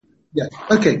Yeah.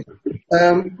 Okay.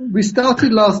 We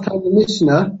started last time the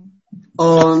Mishnah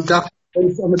on Daf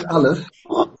Amud Aleph.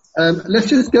 Let's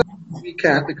just go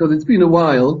recap because it's been a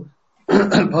while.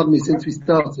 Pardon me, since we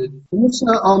started. The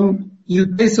Mishnah on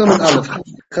Yudbeis Amud Aleph.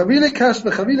 Chavile kash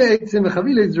v'chavile eitzim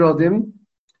v'chavile zrodim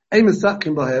ein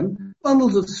mesakim b'hem.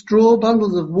 Bundles of straw,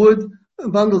 bundles of wood,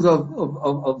 bundles of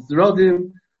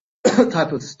zrodim,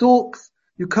 type of stalks.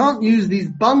 You can't use these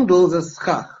bundles as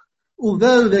schach.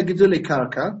 Although they're gedule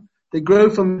karka, they grow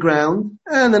from the ground,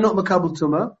 and they're not makabel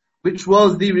tumah, which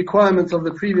was the requirement of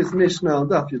the previous Mishnah on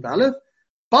Daf Yud Aleph.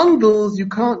 Bundles you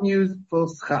can't use for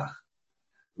schach.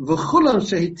 V'chulam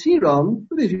shehitiram,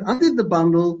 but if you undid the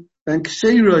bundle, then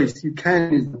ksheiros you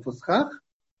can use them for schach.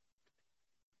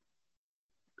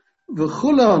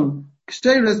 V'chulam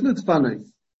ksheiros lutzfanos.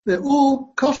 They're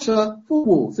all kosher for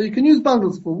walls. So you can use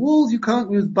bundles for walls, you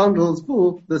can't use bundles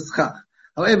for the schach.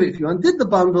 However, if you undid the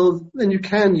bundles, then you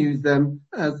can use them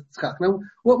as schach. Now,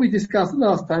 what we discussed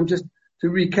last time, just to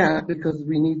recap, because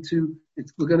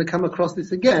we're going to come across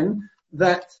this again,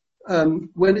 that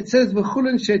when it says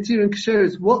v'chulin shetir and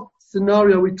ksheris, what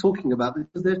scenario are we talking about?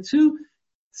 Because there are two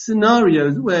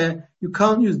scenarios where you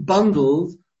can't use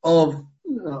bundles of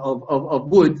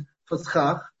wood for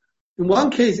schach. In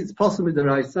one case, it's possible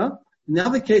midaraisa. In the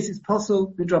other case, it's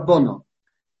possible midrabanan.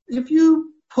 If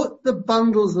you put the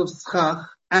bundles of schach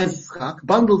as schach,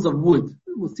 bundles of wood,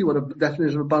 we'll see what a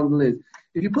definition of a bundle is.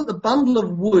 If you put the bundle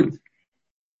of wood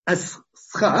as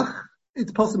schach,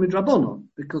 it's possible midrabanan,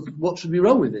 because what should be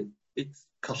wrong with it? It's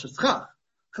kosher schach.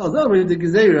 Chazal in the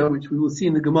Gezerah, which we will see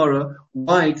in the Gemara,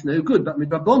 why it's no good, but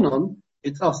midrabanan,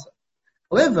 it's also.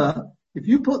 However, if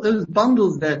you put those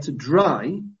bundles there to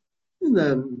dry,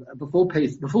 before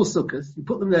Sukkot, you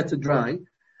put them there to dry,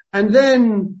 and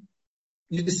then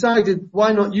you decided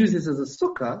why not use this as a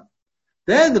sukkah,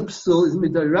 there the psul is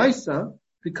midoraisa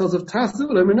because of tasur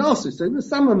leminasu. So in the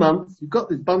summer months, you've got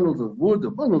these bundles of wood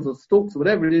or bundles of stalks or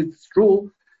whatever it is, straw.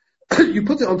 You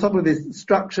put it on top of this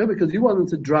structure because you want them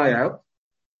to dry out,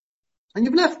 and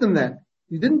you've left them there.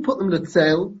 You didn't put them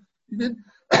l'tzeil. You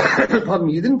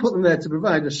didn't put them there to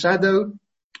provide a shadow,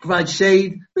 provide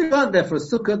shade. They weren't there for a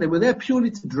sukkah. They were there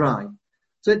purely to dry.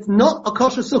 So it's not a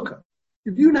kosher sukkah.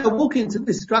 If you now walk into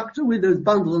this structure with those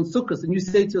bundles and sukkahs and you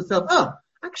say to yourself,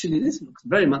 actually this looks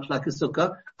very much like a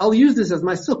sukkah, I'll use this as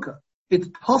my sukkah. It's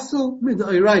possible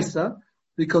midoraisa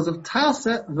because of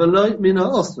tasa v'lo mina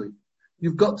osui.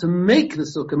 You've got to make the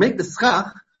sukkah, make the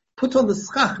schach, put on the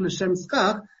schach, l'shem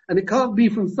schach, and it can't be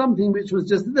from something which was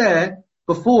just there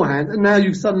beforehand and now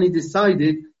you've suddenly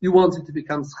decided you want it to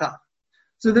become schach.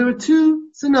 So there are two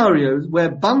scenarios where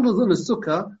bundles on a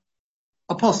sukkah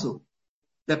are possible.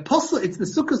 They're possible, it's the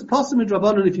sukkah's possible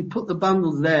midrabanan if you put the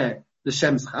bundles there, the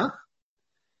shem schach.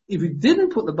 If you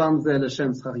didn't put the bundles there, the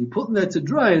shem schach, you put them there to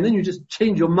dry and then you just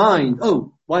change your mind.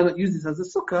 Why not use this as a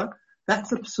sukkah?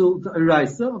 That's a psul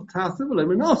d'oraisa of ta'aseh v'lo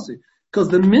menasu. Because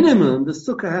the minimum, the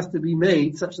sukkah has to be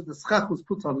made such that the schach was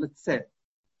put on, let's say.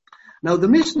 Now the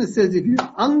Mishnah says if you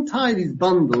untie these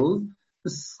bundles, the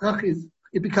schach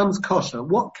it becomes kosher.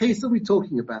 What case are we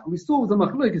talking about? We saw with the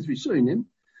machlokes rishonim.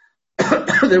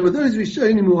 There were those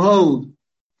rishonim who hold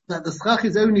that the schach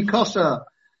is only kosher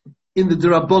in the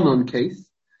d'Rabbanan case.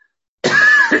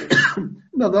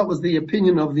 Now that was the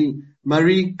opinion of the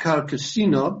Mari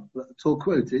Karkashina, that the Torah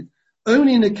quoted.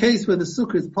 Only in a case where the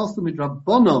sukkah is possible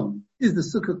midrabanan is the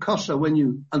sukkah kosher when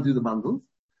you undo the bundles.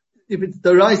 If it's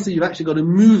d'oraisa, you've actually got to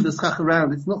move the schach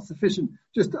around. It's not sufficient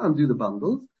just to undo the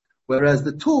bundles. Whereas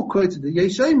the Torah quoted the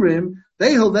Yesh Omrim,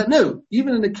 they hold that no,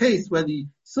 even in a case where the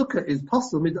sukkah is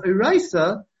possible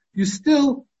midoraisa, you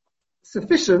still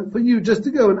sufficient for you just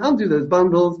to go and undo those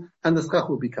bundles, and the schach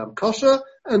will become kosher.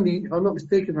 And if I'm not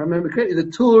mistaken, if I remember correctly,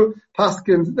 the Torah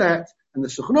paskins that, and the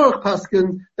Shulchan Aruch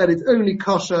paskins that it's only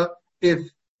kosher if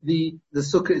the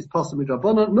sukkah is possible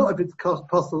midrabanan, not if it's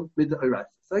possible midoraisa.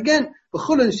 So again,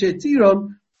 v'chulan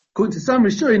she'tiron, according to some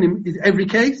Rishonim, is every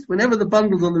case. Whenever the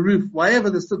bundle's on the roof, wherever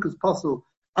the sukkah is possible,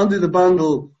 undo the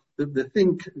bundle, the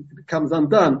thing becomes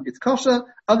undone, it's kosher.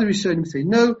 Other Rishonim say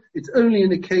no, it's only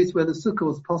in a case where the sukkah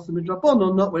was possible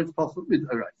midrabanan, not where it's possible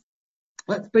midoraisa.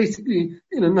 That's basically,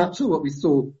 in a nutshell, what we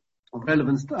saw of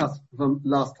relevance to us from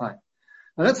last time.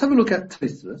 Now let's have a look at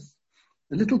Tosfos.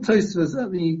 A little Tosfos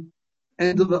at the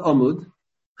end of the Amud.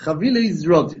 Chavile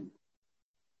Zrodim.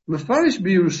 Mefarish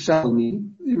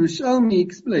Yerushalmi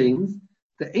explains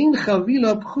that ein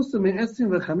chavila pchusa me'esim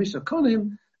v'chamisha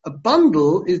kolim, a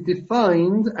bundle is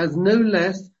defined as no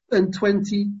less than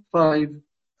 25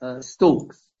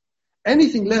 stalks.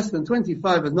 Anything less than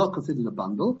 25 is not considered a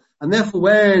bundle, and therefore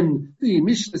when the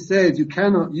Mishnah says you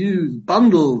cannot use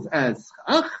bundles as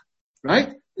schach,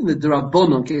 right? in the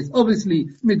Drabonon case, obviously,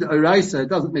 mid-oraisa, it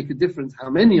doesn't make a difference how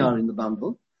many are in the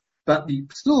bundle. But the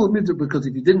psul mitzvah, because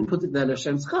if you didn't put it there,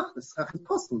 l'Hashem schach, the schach is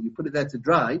possible. You put it there to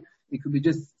dry, it could be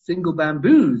just single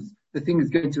bamboos. The thing is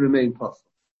going to remain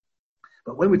possible.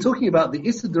 But when we're talking about the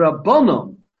Issa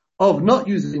Drabonon of not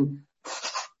using,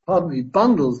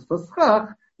 bundles for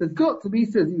schach, there's got to be,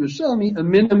 says Yerushalmi, a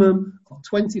minimum of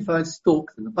 25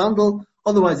 stalks in a bundle.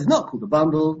 Otherwise, it's not called a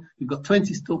bundle. You've got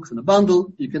 20 stalks in a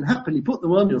bundle. You can happily put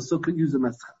them on your sukkah, use them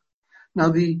as schach. Now,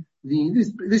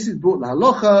 this is brought la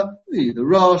halacha, the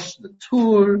Rosh, the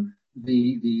Tur,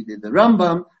 the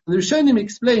Rambam, and the Rishonim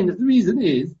explain that the reason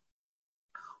is,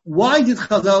 why did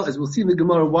Chazal, as we'll see in the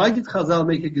Gemara, why did Chazal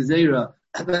make a gezerah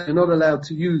that they're not allowed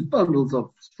to use bundles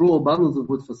of straw, bundles of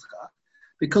wood for schach?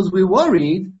 Because we're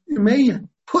worried you may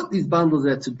put these bundles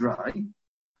there to dry,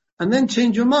 and then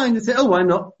change your mind and say, oh, why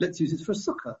not? Let's use it for a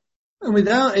sukkah. And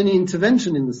without any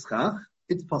intervention in the schach,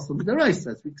 it's possible with the rice,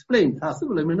 as we explained,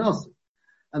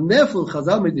 and therefore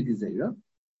Chazal made the gezerah,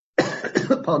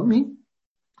 pardon me,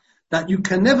 that you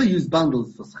can never use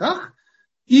bundles for schach,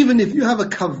 even if you have a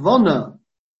kavanah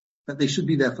that they should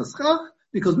be there for schach,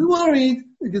 because we're worried,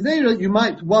 the gezerah, you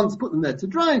might once put them there to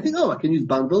dry and think, oh, I can use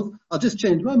bundles, I'll just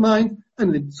change my mind,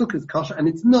 and the sukkah is kosher, and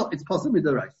it's not, it's possible with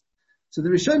the rice. So the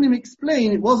Rishonim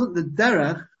explain it wasn't the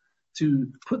derech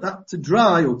to put that to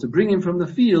dry or to bring in from the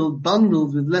field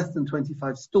bundles with less than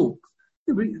 25 stalks.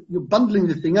 You're bundling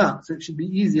the thing up, so it should be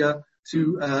easier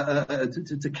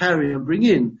to carry and bring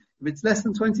in. If it's less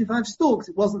than 25 stalks,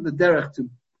 it wasn't the derech to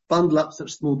bundle up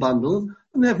such small bundles,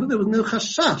 and therefore there was no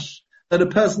chashash that a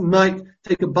person might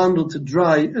take a bundle to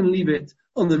dry and leave it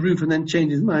on the roof and then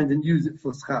change his mind and use it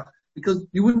for schach, because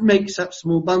you wouldn't make such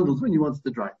small bundles when you wanted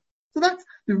to dry. So that's,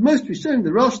 the most Rishonim,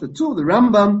 the Rosh, the Tur, the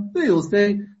Rambam, they all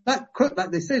say,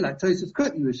 like they say, like Tosfos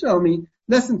quote Yerushalmi,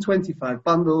 less than 25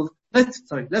 bundles, less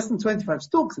than 25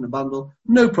 stalks in a bundle,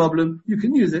 no problem, you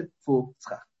can use it for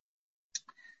schach.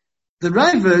 The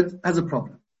Raavad has a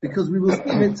problem, because we will see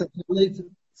it later.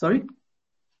 Sorry?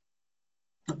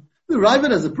 The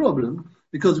Raavad has a problem,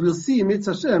 because we'll see in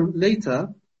Mitzvah Hashem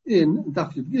later, in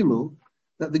Daf Yud Gimel,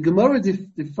 that the Gemara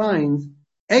defines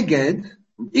eged,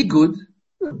 igud,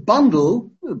 a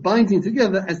bundle, binding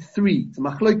together as three. It's a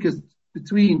machlokas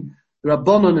between the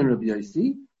Rabbanon and Rabbi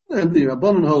Yossi, and the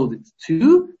Rabbanon holds it's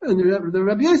two, and the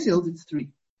Rabbi Yossi holds it's three.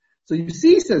 So you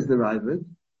see, says the Raavad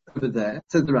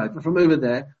from over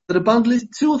there, that a bundle is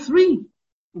two or three.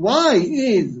 Why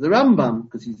is the Rambam,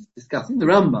 because he's discussing the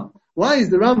Rambam, why is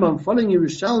the Rambam following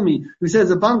Yerushalmi, who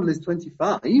says a bundle is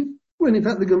 25, when in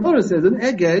fact the Gemara says an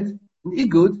eged, an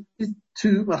igud, is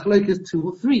two, machlokas two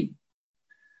or three?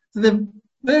 So there are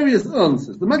various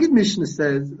answers. The Maggid Mishnah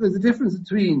says there's a difference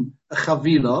between a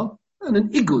chavila and an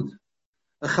igud.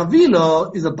 A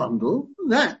chavila is a bundle,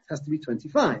 that has to be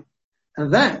 25.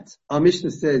 And that, our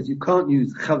Mishnah says, you can't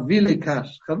use chavile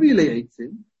kash, chavile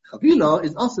eitzim. Chavila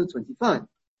is also 25.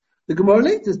 The Gemara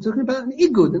later is talking about an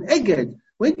igud, an eged.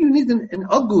 When you need an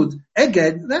agud,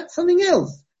 eged, that's something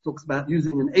else. It talks about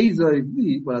using an azov,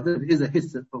 well, I don't know if it is a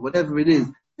hissah, but whatever it is,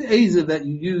 the azov that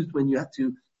you used when you had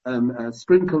to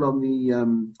sprinkle on the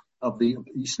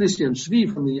shlishi and shvi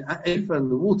from the efa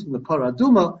and the water in the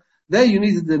paraduma. There you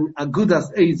needed an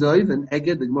agudas azov, an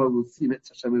eged, the Gemara will see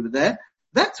Mitzvah Hashem over there.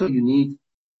 That's what you need,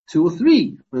 two or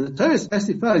three. When the Torah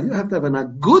specifies you have to have an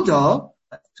agudah,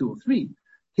 that's two or three.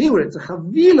 Here where it's a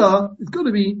chavila, it's got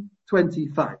to be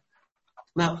 25.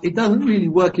 Now, it doesn't really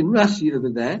work in Rashi over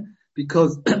there,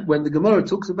 because when the Gemara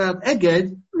talks about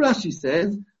eged, Rashi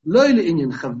says, Lo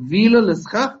le'inyan chavila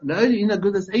l'schach, lo le'inyan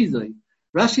agudas azov.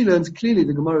 Rashi learns clearly,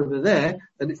 the Gemara over there,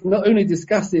 that it's not only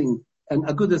discussing an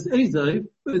agudas azov,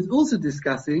 but it's also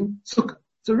discussing sukkah.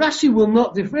 So Rashi will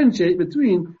not differentiate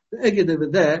between the eged over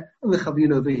there and the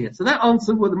chavila over here. So that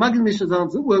answer, well, the Maggid Mishnah's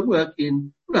answer won't work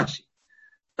in Rashi.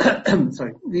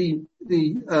 Sorry, the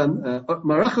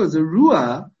Maracha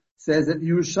Zerua says that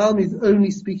Yerushalmi is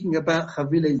only speaking about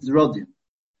chavile zrodim.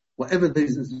 Whatever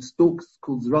those stalks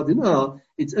called zrodim are,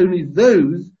 it's only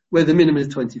those where the minimum is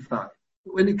 25.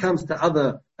 When it comes to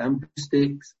other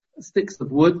sticks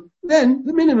of wood, then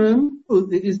the minimum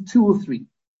is 2 or 3.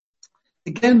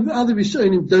 Again, the other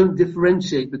Rishonim don't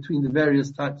differentiate between the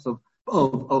various types of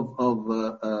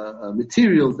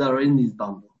materials that are in these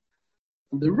bundles.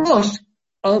 And the Rosh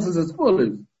answers as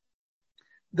follows,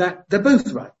 that they're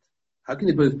both right. How can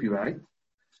they both be right?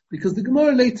 Because the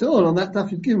Gemara later on that Daf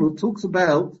Yud Gimel talks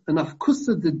about an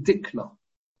afkusa de dikla.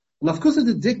 An afkusa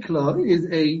de dikla is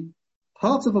a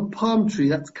part of a palm tree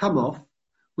that's come off,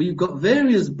 where you've got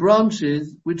various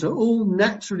branches which are all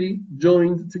naturally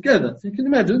joined together. So you can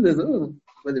imagine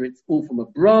whether it's all from a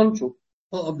branch or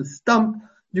part of the stump,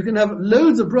 You can have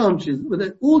loads of branches where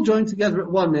they're all joined together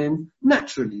at one end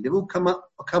naturally. They will come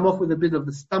off with a bit of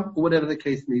the stump or whatever the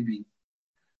case may be.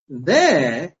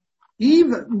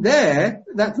 Even there,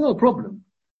 that's not a problem.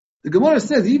 The Gemara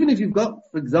says even if you've got,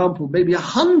 for example, maybe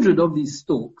 100 of these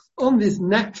stalks on this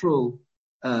natural,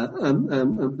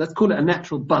 let's call it a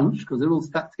natural bunch because they're all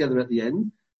stuck together at the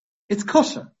end, it's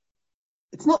kosher.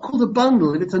 It's not called a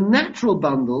bundle. If it's a natural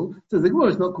bundle, so the Gemara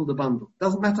is not called a bundle.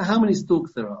 Doesn't matter how many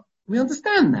stalks there are. We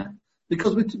understand that.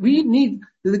 Because we need,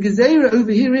 the gezerah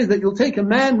over here is that you'll take a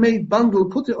man-made bundle,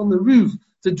 put it on the roof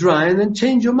to dry, and then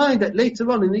change your mind that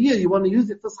later on in the year you want to use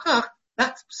it for schach.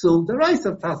 That's psul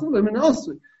deraisa tasel. I mean,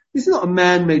 also, this is not a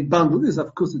man-made bundle. This is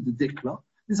of course the dikla.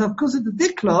 This of course the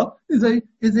dikla is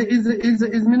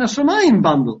min hashamayim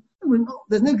bundle. I mean,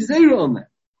 there's no gezerah on that.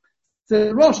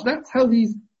 So Rosh, that's how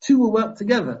these two will work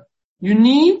together. You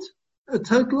need a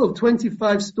total of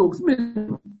 25 stalks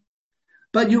minimum.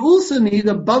 But you also need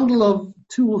a bundle of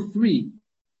 2 or 3.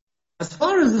 As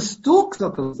far as the stalks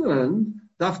are concerned,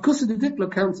 the Afkusa de Dikla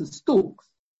counts as stalks.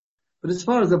 But as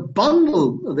far as a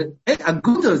bundle, the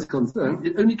Aguda is concerned,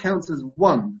 it only counts as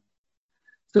 1.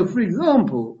 So for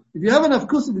example, if you have an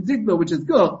Afkusa de Dikla which has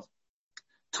got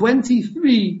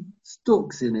 23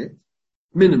 stalks in it,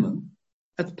 minimum,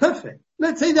 that's perfect.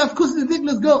 Let's say the Afkusa de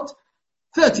Dikla's got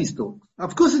 30 stalks.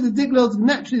 Afkusa de Dikla's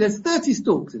naturally there's 30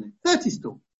 stalks in it. 30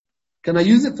 stalks. Can I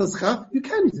use it for schach? You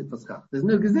can use it for schach. There's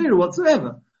no gezerah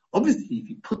whatsoever. Obviously, if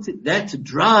you put it there to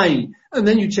dry and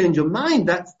then you change your mind,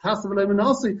 that's tasav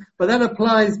also. But that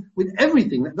applies with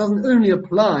everything. That doesn't only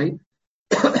apply.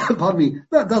 Pardon me.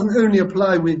 That doesn't only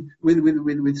apply with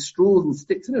straws and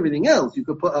sticks and everything else. You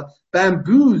could put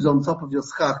bamboos on top of your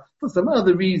schach for some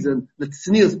other reason. The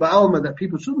tznius ba'alma that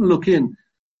people shouldn't look in.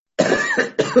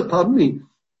 Pardon me.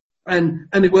 And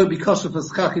it won't be kosher for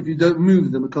schach if you don't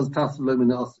move them because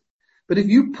tasav also. But if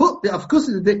you put the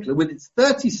Afkusa de Dikla with its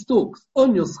 30 stalks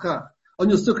on your schach, on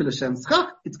your sukkah l'shem schach,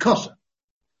 it's kosher.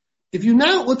 If you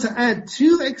now want to add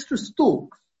 2 extra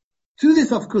stalks to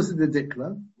this Afkusa de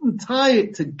Dikla and tie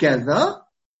it together,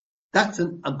 that's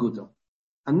an aguda.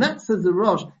 And that, says the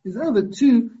Rosh, is how the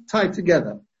 2 tied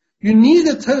together. You need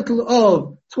a total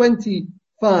of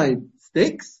 25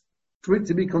 sticks for it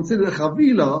to be considered a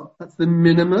chavila. That's the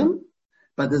minimum.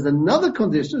 But there's another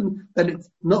condition that it's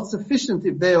not sufficient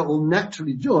if they are all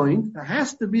naturally joined. There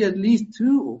has to be at least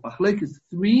 2 or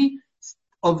 3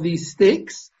 of these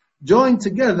sticks joined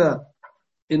together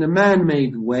in a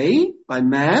man-made way by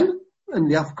man,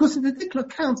 and the Afkusa de Dikla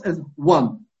counts as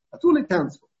 1. That's all it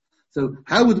counts for. So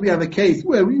how would we have a case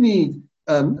where we need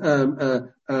pardon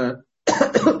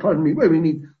me, where we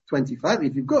need 25?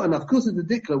 If you've got an Afkusa de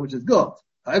Dikla which has got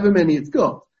however many it's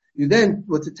got, you then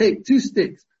were to take 2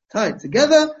 sticks tied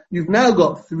together, you've now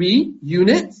got 3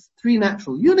 units, 3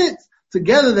 natural units.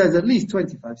 Together there's at least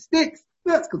 25 sticks.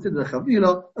 That's considered a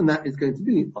chavila, and that is going to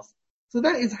be awesome. So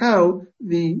that is how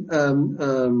the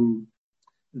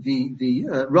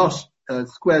Rosh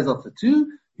squares off the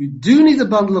 2. You do need a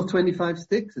bundle of 25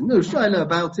 sticks, and no shaila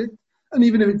about it. And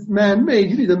even if it's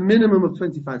man-made, you need a minimum of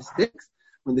 25 sticks.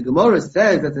 When the Gemara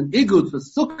says that an igud for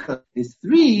sukkah is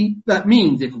 3, that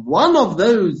means if one of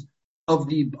those of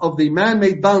the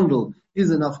man-made bundle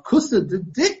is an Afkusa de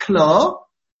Dikla,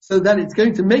 so that it's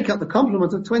going to make up the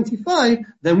complement of 25,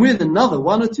 then with another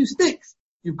 1 or 2 sticks,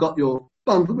 you've got your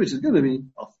bundle, which is going to be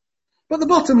off. But the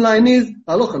bottom line is,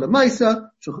 halacha lemaisa,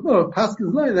 Shulchan Aruch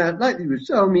paskins like that, like the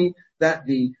Rishalmi, that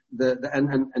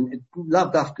and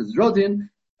lav dafkas rodin,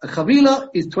 a chavila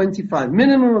is 25,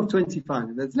 minimum of 25.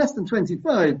 If there's less than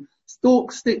 25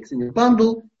 sticks in your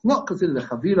bundle, it's not considered a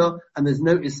chavila, and there's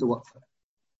no issa whatsoever.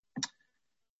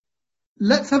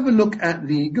 Let's have a look at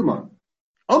the Gemara.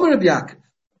 Omer Rabbi Yaakov,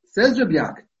 says Rabbi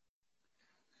Yaakov,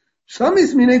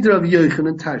 Shamis minei Rabbi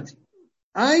Yochanan Tarti.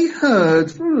 I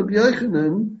heard from Rabbi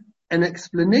Yochanan an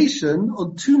explanation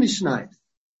on 2 mishnayos.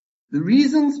 The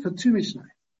reasons for 2 mishnayos.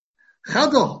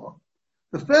 Chadocha.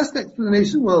 The first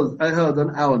explanation was, I heard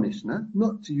on our Mishnah,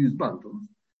 not to use bundles.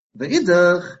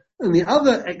 Ve'idach, and the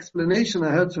other explanation I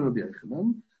heard from Rabbi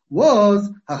Yochanan was,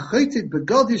 Hachotit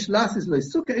begodish lasis lo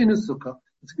sukkah inu sukkah.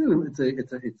 It's good.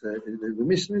 The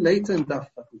Mishnah later in Daf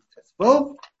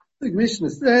Tesvav. The Mishnah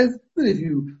says that if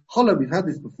you hollow, we've had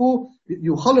this before,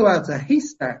 you hollow out a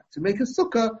haystack to make a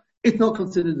sukkah, it's not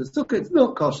considered a sukkah, it's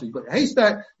not kosher. You've got your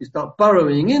haystack, you start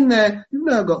burrowing in there, you've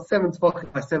now got 7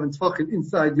 tefachim by 7 tefachim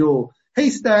inside your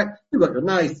haystack, you've got your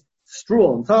nice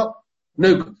straw on top,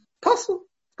 no good. Possible.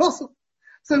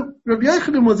 So Rabbi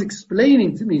Yochanan was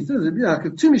explaining to me, says Rabbi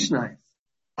Yaakov, 2 mishnayos.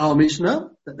 Our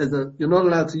Mishnah, that you're not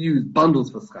allowed to use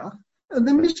bundles for schach, and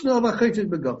the Mishnah of Achotet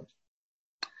Begodish.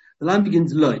 The line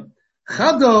begins loy.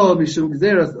 Chado mishum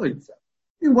gzeras oitza.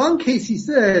 In one case, he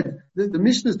said that the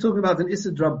Mishnah is talking about an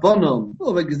Issa Drabonon,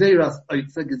 or a Gezeras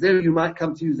Oitza. Gezerah, you might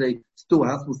come to use a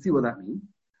storehouse. We'll see what that means.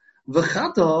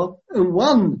 V'chata, in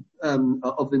one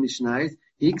of the Mishnahs,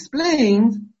 he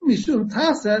explained Mishum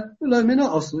Tasa V'lo Mina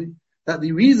Osui, that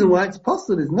the reason why it's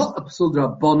possible is not a Psul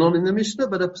Drabonon in the Mishnah,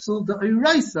 but a Psul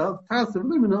D'Oraisa of Tasa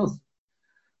V'lo Mina Osui.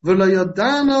 V'lo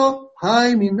Yodano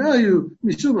Hai Minayu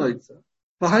Mishum Oitza.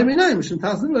 V'hai Minayu Mishum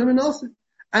Tasa V'lo Mina Osui.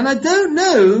 And I don't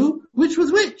know which was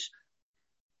which.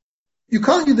 You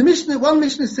can't use the Mishnah. One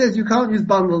Mishnah says you can't use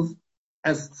bundles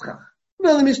as schach.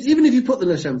 Another Mishnah, even if you put the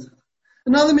L'Shem schach.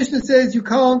 Another Mishnah says you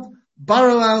can't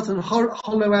burrow out and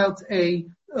hollow out a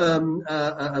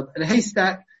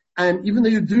haystack, and even though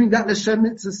you're doing that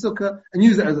L'Shem Succah, and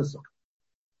use it as a sukkah.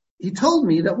 He told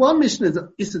me that one Mishnah is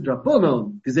Issa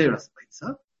Drabonon, Gezeras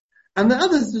Beitza, and the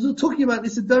others are talking about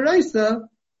Issa D'Oraisa,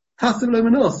 Tasav Lo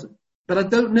Menosu. But I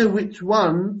don't know which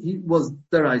one he was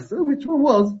D'Oraisa, which one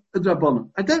was a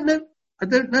Drabonon. I don't know. I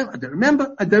don't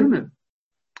remember. I don't know.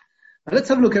 Now let's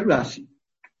have a look at Rashi.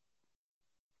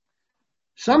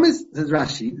 Shamis, says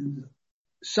Rashi,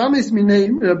 Shamis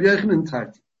minei Rabbi Yochanan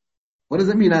Tarti. What does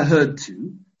it mean, I heard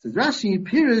two? Says Rashi,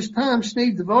 Pirish tam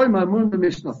shnei dvarim amun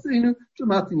b'mishnasinu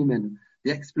shemati nimenu.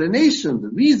 The explanation, the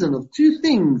reason of two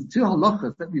things, two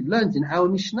halachas that we've learned in our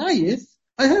Mishnayos,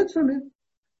 I heard from him.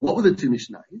 What were the two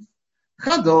Mishnayos?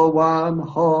 Chado,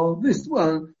 one, this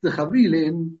one, the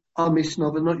Chavrilin, our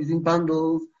Mishnah, they're not using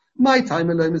bundles. My time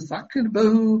alone is sacred,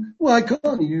 bohu. Why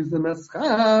can't you use them as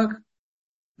schach?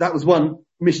 That was one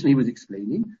Mishnah he was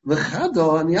explaining. The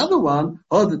Chado, and the other one,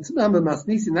 the Tzimam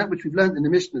Masnisin, that which we've learned in the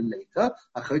Mishnah later.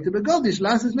 Achote begodish,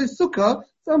 lasses le sukkah.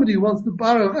 Somebody who wants to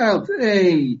borrow out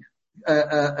a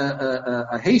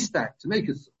haystack to make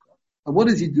a sukkah. And what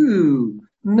does he do?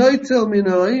 He takes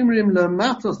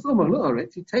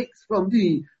from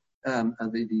the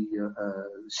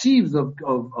sheaves of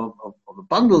the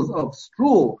bundles of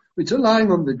straw which are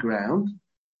lying on the ground,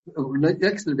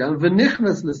 next to the ground, and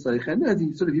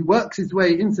he works his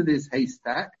way into this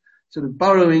haystack, sort of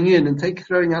burrowing in and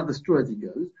throwing out the straw as he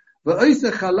goes. And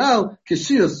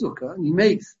he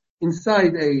makes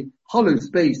inside a hollow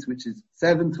space which is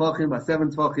 7 tvachim by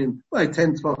 7 tvachim by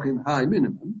 10 tvachim high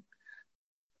minimum.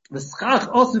 The schach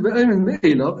also and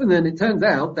then it turns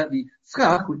out that the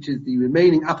schach, which is the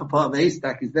remaining upper part of the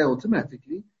haystack, is there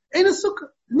automatically. Ain't a sukkah,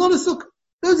 not a sukkah.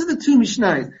 Those are the two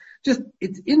Mishnayos. Just,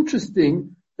 it's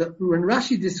interesting that when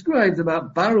Rashi describes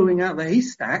about burrowing out the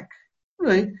haystack,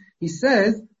 right, he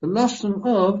says the lashon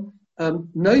of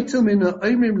noitel min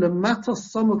ha'omrim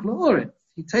lematos samuch la'oretz.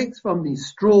 He takes from the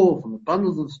straw, from the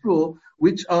bundles of straw,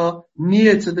 which are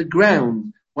near to the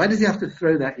ground. Why does he have to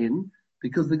throw that in?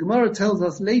 Because the Gemara tells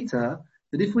us later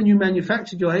that if when you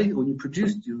manufactured your hay, or you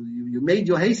produced, you made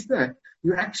your haystack,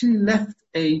 you actually left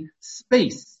a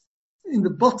space in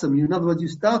the bottom. In other words, you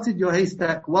started your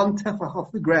haystack 1 tefach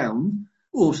off the ground,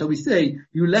 or shall we say,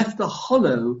 you left a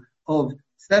hollow of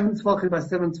 7 tefachim by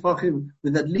 7 tefachim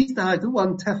with at least a height of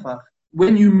 1 tefach.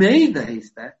 When you made the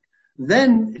haystack,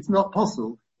 then it's not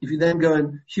possible if you then go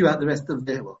and hew out the rest of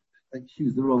the, well,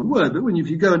 hew's the wrong word, but if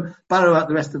you go and burrow out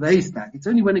the rest of the haystack, it's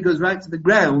only when it goes right to the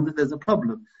ground that there's a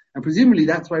problem. And presumably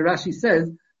that's why Rashi says,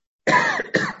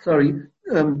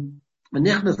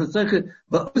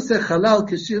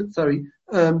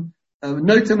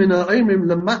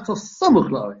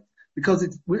 because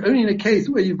it's only in a case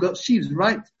where you've got sheaves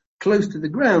right close to the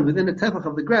ground, within a tefach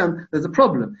of the ground, there's a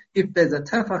problem. If there's a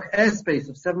tefach airspace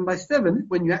of 7 by 7,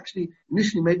 when you actually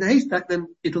initially made the haystack, then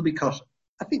it'll be kosher.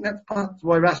 I think that's part of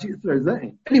why Rashi throws that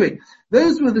in. Anyway,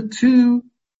 those were the two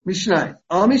Mishnahs.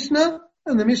 Our Mishnah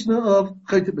and the Mishnah of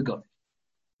Chote Begod.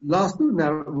 Last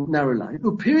narrow line.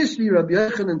 Upirishli Rabbi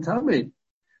Yochanan Talmud.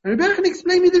 And Rabbi Yochanan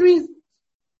explained me the reasons.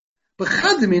 But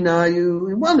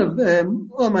Chadaminayu, in one of them,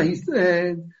 he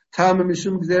said, Tama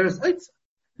Mishum Gezeras Oitza.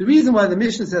 The reason why the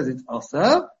Mishnah says it's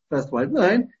Asa, first white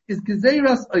line, is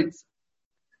Gezeras Oitza.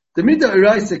 The Midah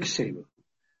Oraisa Kshevu.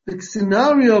 The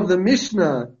scenario of the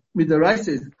Mishnah Midaraisa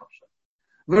is kosher.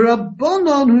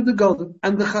 V'Rabbanon hu the golden,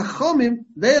 and the Chachomim,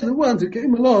 they are the ones who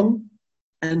came along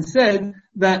and said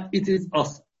that it is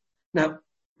awesome. Now,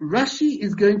 Rashi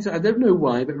is going to, I don't know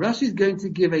why, but Rashi is going to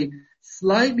give a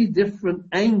slightly different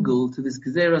angle to this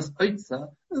Gezeras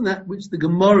Oitza than that which the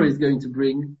Gemara is going to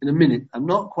bring in a minute. I'm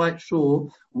not quite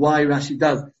sure why Rashi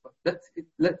does this,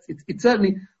 but it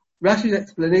certainly, Rashi's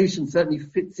explanation certainly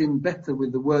fits in better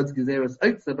with the words Gezeras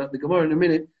Oitza, but the Gemara in a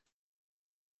minute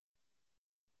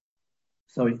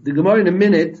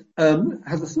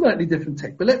has a slightly different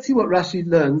take. But let's see what Rashi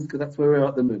learns, because that's where we're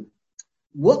at the moment.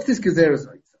 What's this Gezeras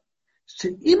Oitza?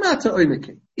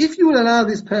 If you will allow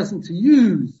this person to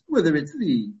use, whether it's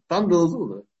the bundles or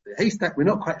the haystack, we're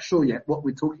not quite sure yet what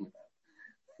we're talking about.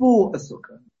 For a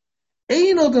sukkah.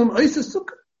 Ein Adam ois a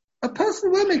sukkah. A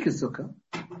person will make a sukkah.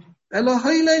 Ela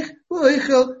haylech,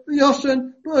 v'oichel,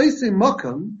 v'yoshen, v'oisim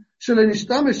makam, shalei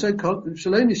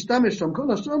nishtamish sham kol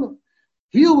hashana.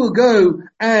 He will go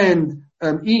and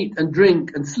eat and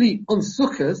drink and sleep on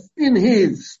sukkahs in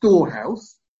his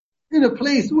storehouse, in a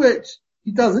place which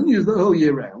he doesn't use the whole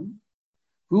year round.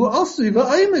 Who also, he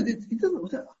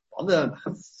doesn't bother.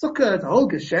 Sukkah, it's a whole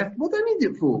geschäft. What do I need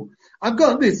it for? I've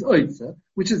got this oitzer,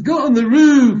 which has got on the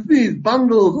roof these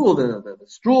bundles, or the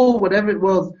straw, whatever it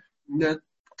was,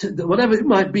 whatever it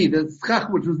might be, the schach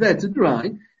which was there to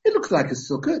dry. It looks like a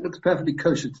sukkah. It looks perfectly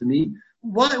kosher to me.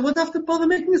 What do I have to bother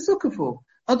making a sukkah for?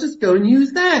 I'll just go and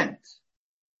use that.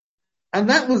 And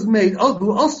that was made,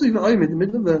 also in the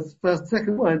middle of the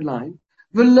second word line,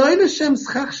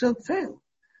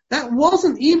 that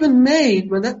wasn't even made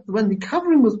when the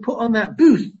covering was put on that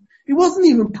booth. It wasn't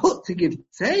even put to give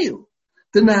tail.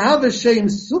 The Nahava Shem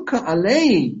Sukkah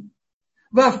Alei.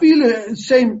 Vafilu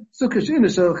Shem Sukkah Shina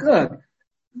Shalchag.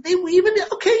 They were even,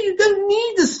 okay, you don't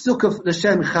need a sukkah for the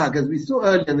Shem Chag, as we saw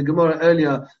earlier in the Gemara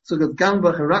earlier, sukkah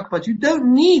Gambach and Rakpat. You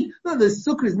don't need, no, the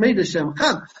sukkah is made of Shem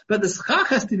Chag, but the schach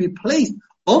has to be placed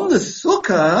on the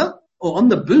sukkah, or on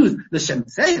the booth, the Shem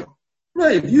Tzeil.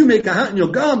 Right, if you make a hut in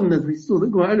your garden, as we saw the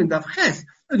Gemara earlier in Daf Ches,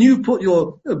 and you put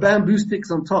your bamboo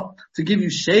sticks on top to give you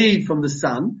shade from the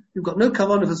sun, you've got no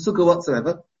kavanah for sukkah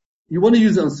whatsoever, you want to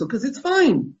use it on sukkahs, it's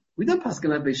fine. We don't pass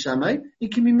like Beis Shammai.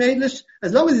 It can be made, as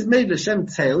long as it's made l'shem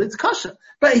tail, it's kosher.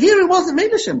 But here it wasn't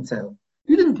made l'shem tail.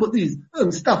 You didn't put these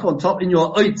stuff on top in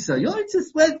your oitzer. Your oitzer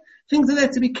is where things are there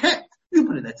to be kept. You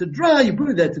put it there to dry, you put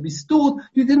it there to be stored.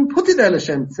 You didn't put it there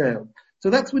l'shem tail. So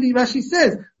that's what Rashi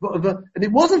says. And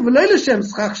it wasn't v'lo l'shem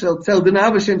schach shel tail,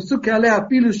 b'na'ava shem sukkah aleh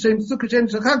afilu shem sukkah shem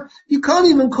shachag. You can't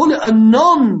even call it a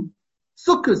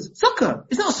sukkah.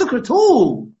 It's not a sukkah at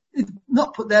all. It's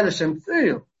not put there l'shem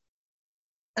tail.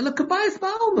 And look, Kabayas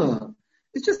Ba'alma.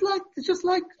 It's just like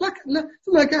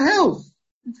a house.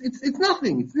 It's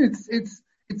nothing. It's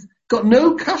got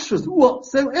no kashrus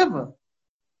whatsoever.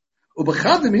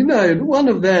 One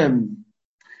of them,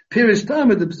 Pirish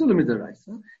Tama, the Psula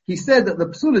Midaraisa, he said that the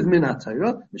Psula is min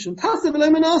HaTorah, Mishum Tasav V'lo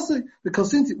min Asui, because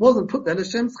since it wasn't put there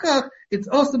L'Shem Schach, it's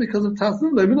also because of Tasav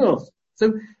V'lo min Asui.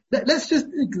 So let's just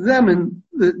examine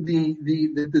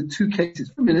the two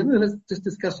cases for a minute, and let's just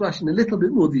discuss Rashi in a little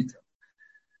bit more detail.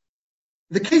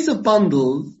 The case of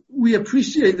bundles, we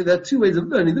appreciate that there are two ways of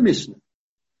learning the Mishnah.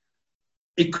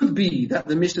 It could be that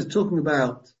the Mishnah is talking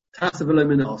about Tasav V'lo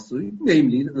min Asui,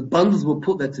 namely that the bundles were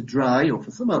put there to dry or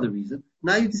for some other reason.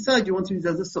 Now you decide you want to use it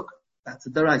as a sukkah. That's a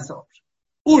deraisa option.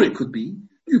 Or it could be,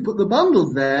 you put the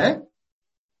bundles there,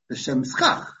 the Shem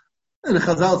Schach. And the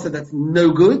Chazal said that's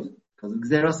no good, because of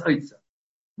Gzeras Oitza,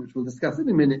 which we'll discuss in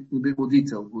a minute in a bit more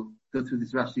detail. We'll go through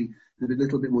this Rashi in a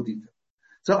little bit more detail.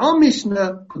 So our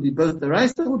Mishnah could be both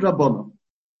deraisa or drabonon.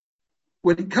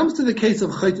 When it comes to the case of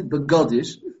Chotet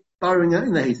Begodish, burrowing out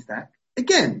in the haystack,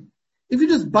 again, if you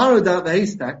just burrowed out the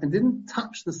haystack and didn't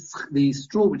touch the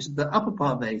straw, which is the upper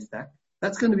part of the haystack,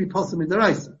 that's going to be possibly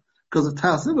deraisa, because of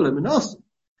Tasav V'lo min Asui.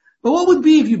 But what would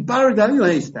be if you burrowed out your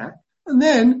haystack, and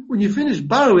then when you finish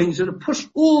burrowing, you sort of push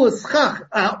all the schach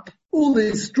up, all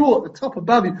the straw at the top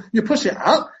above you, you push it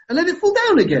up and let it fall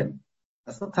down again.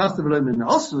 That's not Tasav V'lo min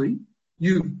Asui.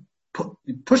 You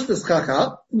push the schach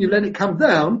up and you let it come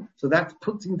down, so that's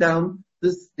putting down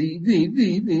the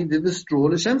straw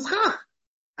l'shem schach.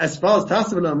 As far as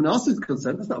Tasav V'lo min Asui is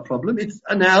concerned, that's not a problem. It's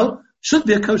now should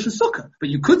be a kosher sukkah. But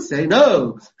you could say,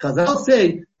 no, Chazal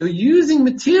say, you're using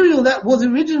material that was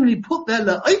originally put there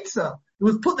la'oitza. It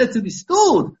was put there to be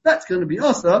stored. That's going to be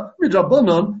asa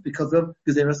midrabanon because of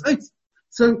gezeras oitza.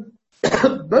 So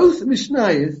both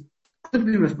Mishnayos could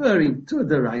be referring to a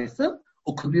deraisa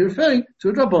or could be referring to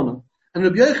a drabanon. And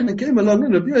Rabbi Yochanan came along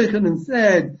and Rabbi Yochanan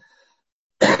said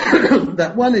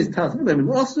that one is Tasav V'lo min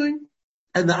Asui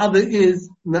and the other is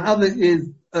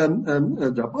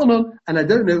drabanon, and I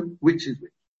don't know which is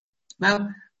which. Now,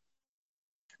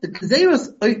 the Gezeras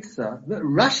Oitza that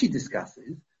Rashi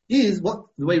discusses is what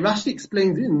the way Rashi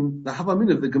explains in the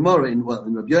Havamin of the Gemara in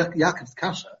Rabbi Yaakov's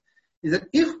Kasha is that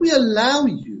if we allow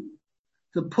you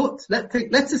to put,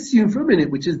 let's assume for a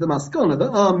minute, which is the Maskana, that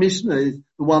our Mishnah is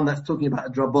the one that's talking about a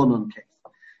drabanon case.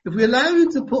 If we allow you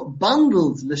to put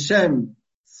bundles l'shem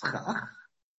schach,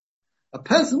 a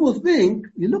person will think,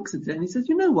 he looks at it and he says,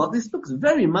 you know what, this looks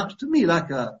very much to me like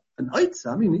an oitza.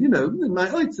 I mean, my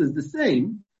oitza is the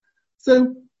same.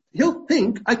 So he'll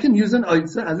think, I can use an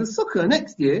oitza as a sukkah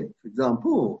next year, for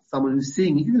example, or someone who's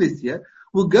seeing it this year,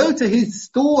 will go to his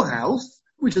storehouse,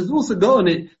 which has also got on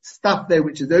it stuff there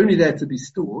which is only there to be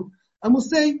stored, and will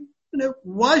say,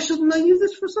 why shouldn't I use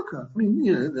this for sukkah? I mean,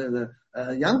 the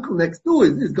uncle next door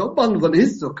has got bundles on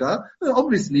his sukkah.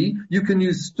 Obviously, you can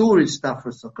use storage stuff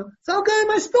for sukkah. So I'll go in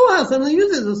my storehouse and I'll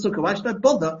use it as a sukkah. Why should I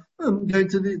bother going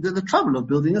to the trouble of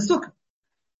building a sukkah?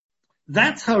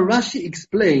 That's how Rashi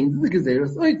explains the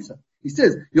Gezeras Oitza. He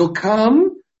says, you'll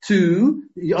come to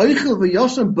Yoichel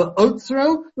v'Yosham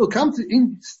ba'otzro. You'll come to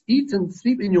eat and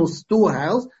sleep in your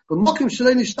storehouse, but in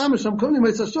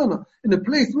a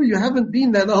place where you haven't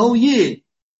been there the whole year.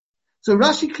 So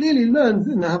Rashi clearly learns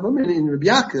in Rabbi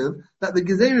Yaakov that the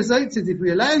Gezeras Oitza says, if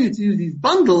we allow you to use these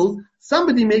bundles,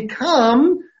 somebody may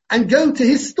come and go to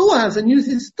his storehouse and use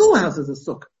his storehouse as a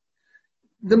sukkah.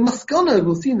 The Maskana,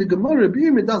 we'll see in the Gemara, Rabbi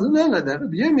Yirmiyah doesn't learn like that.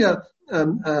 Rabbi Yirmiyah,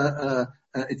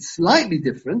 it's slightly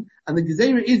different, and the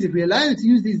Gezerah is, if we allow you to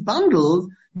use these bundles,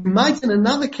 you might in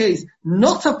another case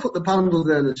not have put the bundles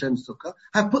there l'shem sukkah,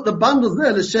 have put the bundles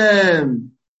there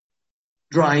l'shem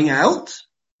drying out,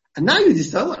 and now you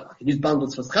decide, well, I can use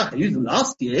bundles for schach, I used them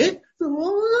last year, so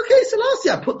last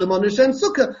year I put them on l'shem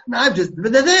sukkah, now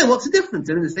but they're there, what's the difference?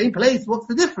 They're in the same place, what's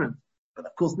the difference? But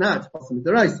of course now it's possible with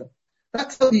the Raisa.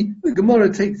 That's how the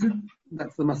Gemara takes it.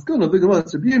 That's the maskon of the Gemara.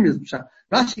 It's Rabbi Yirmiyah's pshat.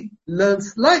 Rashi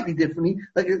learns slightly differently.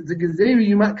 Like the Gezerah,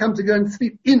 you might come to go and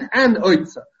sleep in an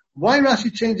oitza. Why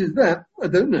Rashi changes that, I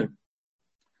don't know.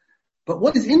 But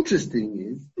what is interesting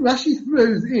is Rashi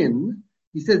throws in.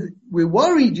 He says we're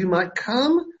worried you might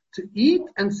come to eat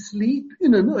and sleep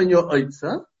in your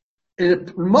oitza. In a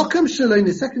mokam shalom. In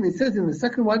the second, it says in the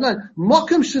second white line,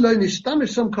 mokam shalom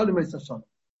nishtamish sham kolim eisashon.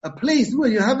 A place where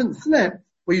you haven't slept,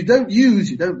 where you don't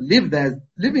live there,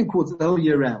 living quarters the whole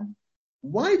year round.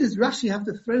 Why does Rashi have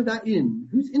to throw that in?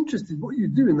 Who's interested in what you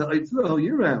do in the Oitza the whole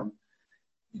year round?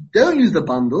 You don't use the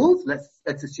bundles.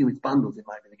 Let's assume it's bundles. It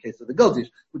might be the case of the Gozish.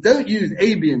 But don't use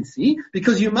A, B, and C,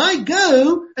 because you might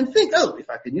go and think, if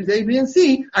I can use A, B, and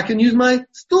C, I can use my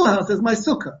storehouse as my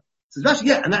sukkah. So Rashi,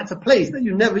 and that's a place that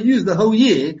you never use the whole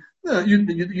year.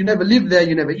 You never live there,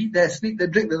 you never eat there, sleep there,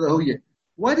 drink there the whole year.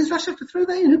 Why does Rashi have to throw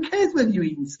that in? Who cares whether you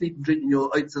eat and sleep and drink in your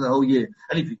oitza the whole year?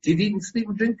 And if you did eat and sleep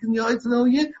and drink in your oitza the whole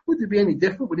year, would it be any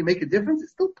different? Would it make a difference?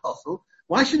 It's still possible.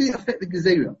 Why should it affect the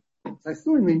Gezerah? So I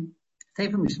saw in the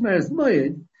Sefer Mishmeres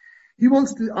Moed, he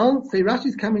wants to say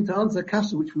Rashi's coming to answer a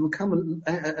kasha, which we will come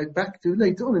back to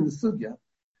later on in the Sugya.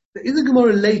 There is a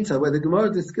Gemara later, where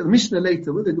the Mishnah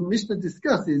later, where the Mishnah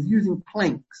discusses using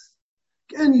planks.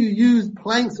 Can you use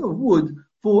planks of wood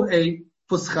for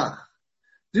schach?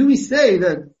 Do we say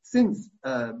that since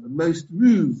most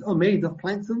roofs are made of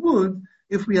planks of wood,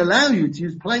 if we allow you to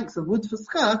use planks of wood for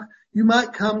schach, you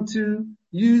might come to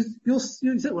use you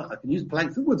say, well, I can use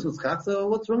planks of wood for schach, so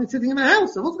what's wrong with sitting in my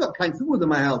house? I've also got planks of wood in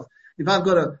my house. If I've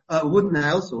got a wooden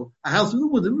house or a house with a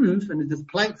wooden roof and just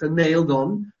planks are nailed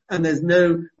on and there's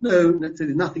let's say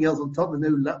there's nothing else on top,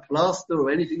 there's no plaster or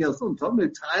anything else on top, no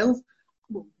tiles,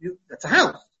 that's a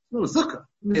house. It's not a sukkah.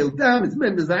 Nailed down, it's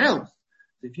meant as a house.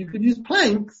 If you could use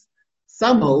planks,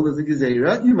 some hold as a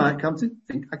gezerah, you might come to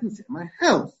think, I can sit in my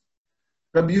house.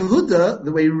 Rabbi Yehuda,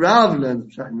 the way Rav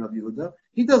learns in Rabbi Yehuda,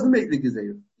 he doesn't make the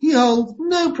gezerah. He holds,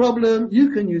 no problem,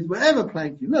 you can use whatever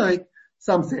plank you like.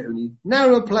 Some say only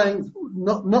narrow planks,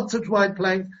 not such wide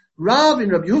planks. Rav in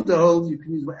Rabbi Yehuda holds, you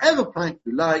can use whatever plank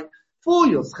you like for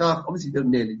your schach. Obviously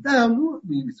don't nail it down.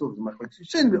 We saw the Machlokes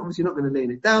Yishen, but obviously you're not going to nail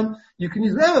it down. You can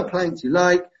use whatever planks you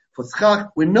like. For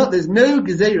schach, there's no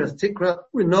gezeras tikra,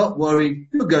 we're not worried,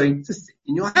 you're going to sit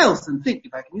in your house and think,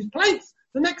 if I can use planks,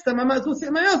 the next time I might as well sit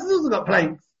in my house, it's also got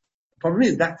planks. The problem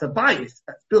is, that's a bias,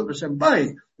 that's built Hashem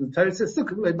bias, the Torah says,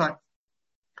 sukkah, bias.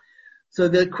 So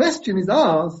the question is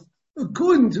asked,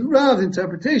 according to Rav's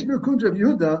interpretation, according to Rav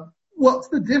Yehuda, what's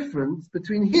the difference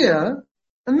between here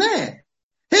and there?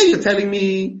 Here you're telling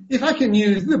me, if I can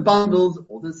use the bundles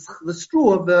or the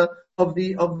straw of the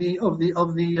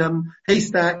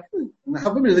haystack,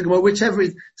 whichever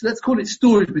is, so let's call it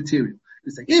storage material.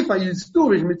 You say, if I use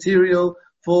storage material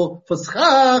for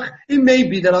schach, it may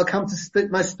be that I'll come to sit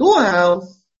in my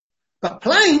storehouse, but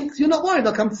planks, you're not worried,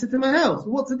 I'll come to sit in my house.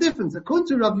 What's the difference? According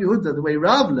to Rav Yehuda, the way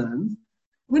Rav learns,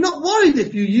 we're not worried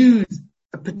if you use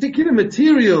a particular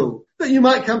material, that you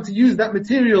might come to use that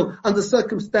material under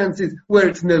circumstances where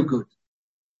it's no good.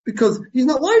 Because he's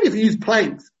not worried if you use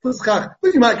planks for schach,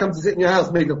 but you might come to sit in your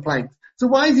house made of planks. So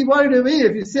why is he worried over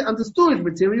here? If you sit under storage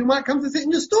material, you might come to sit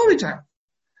in your storage house.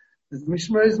 That's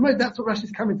what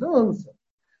Rashi's coming to answer.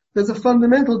 There's a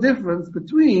fundamental difference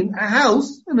between a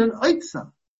house and an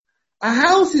oitza. A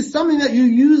house is something that you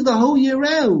use the whole year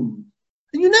round.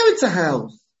 And you know it's a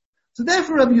house. So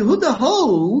therefore Rabbi Yehuda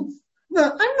holds, no,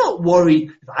 I'm not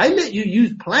worried. If I let you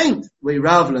use planks, the way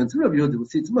Rav learns, Rabbi Yehuda will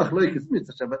see it's machlokes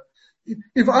mitzvah, but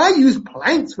if I use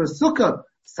planks for a sukkah,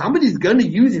 somebody's going to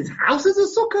use his house as a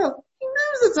sukkah. He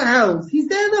knows it's a house. He's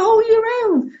there the whole year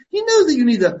round. He knows that you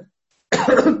need the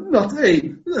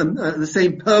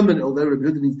same permanent, although Rabbi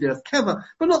Yehuda needs deras keva,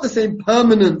 but not the same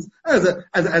permanence as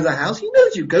a house. He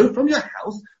knows you go from your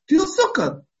house to your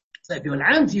sukkah. So if you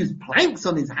allow him to use planks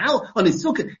on his house, on his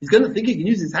sukkah, he's going to think he can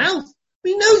use his house.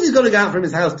 He knows he's got to go out from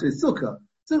his house to his sukkah.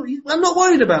 So I'm not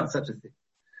worried about such a thing.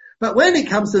 But when it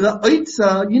comes to the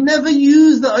oitza, you never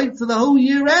use the oitza the whole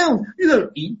year round. You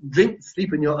don't eat, drink,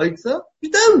 sleep in your oitza.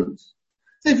 You don't.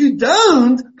 So if you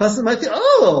don't, person might think,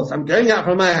 so I'm going out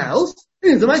from my house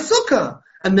into my sukkah.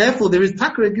 And therefore there is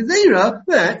takra gezerah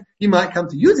that he might come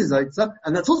to use his oitza,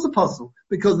 and that's also possible,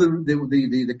 because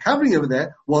the covering over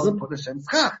there wasn't put Hashem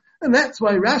schach. And that's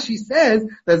why Rashi says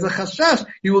there's a chashash.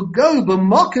 You will go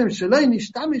b'mokem shalei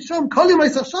nishtamish sham kol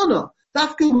yomei sashana.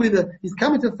 Dafka he's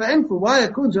coming to Fa'en for why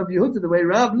according to Rabbi Yehuda, the way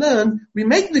Rav learned, we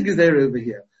make the gezerah over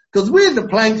here. Because with the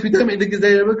planks, we don't make the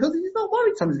gezerah because he's not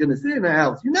worried somebody's going to sit in a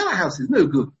house. You know a house is no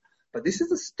good. But this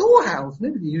is a storehouse.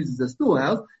 Nobody uses a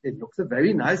storehouse. It looks a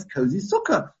very nice, cozy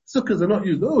sukkah. Sukkahs are not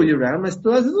used the whole year round. My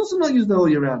storehouse is also not used the whole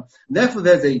year round. And therefore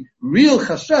there's a real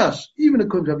chashash, even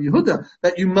according to Rabbi Yehuda,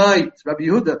 that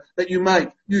you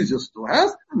might use your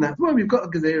storehouse. And that's why we've got a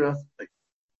gezerah.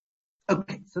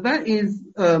 Okay, so that is,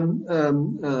 that's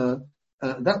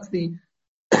the,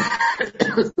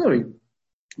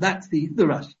 that's the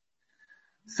Rashi.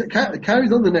 So it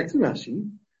carries on the next Rashi.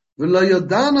 V'lo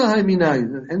yodana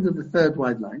ha'minai, the end of the third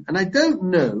wide line. And I don't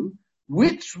know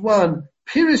which one,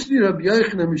 Pirish li Rabbi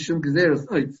Yochanan mishum gezeras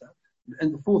oitza,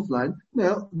 and the fourth line.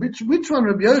 Now, which one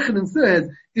Rabbi Yochanan says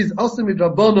is also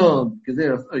midrabanon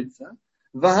gezeras oitza.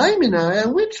 V'ha'minai,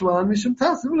 and which one mishum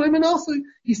tasa v'lo minasa,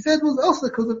 he said was also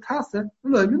because of tasa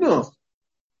v'lo minasa.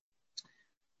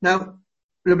 Now,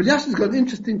 Rabbi Yasha's got an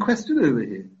interesting question over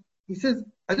here. He says,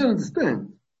 I don't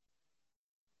understand.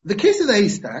 The case of the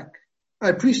haystack, I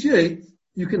appreciate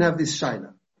you can have this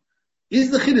shaila.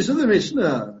 Is the chiddush of the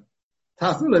Mishnah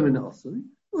tasur lemin asui,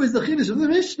 or is the chiddush of the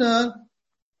Mishnah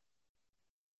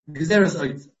gezeras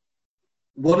oitza?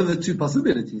 What are the two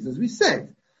possibilities? As we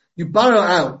said, you burrow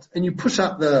out and you push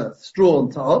up the straw on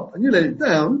top and you let it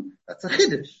down. That's a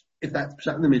chiddush. If that's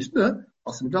pshat in the Mishnah,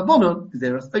 asim drabonon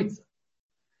gezeras oitza.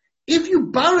 If you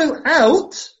burrow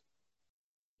out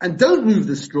and don't move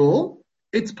the straw,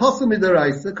 it's possibly the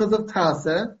midaraisa because of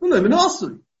tasa v'lo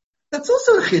asui. That's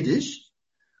also a chiddush,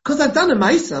 because I've done a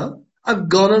maisa. I've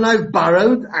gone and I've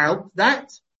burrowed out that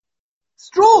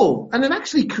straw, and I've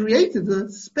actually created a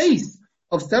space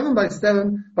of 7 by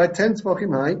 7 by 10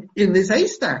 tefachim high in this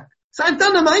haystack. So I've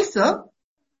done a maisa.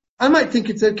 I might think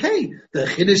it's okay. The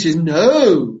chiddush is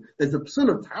no. There's a psul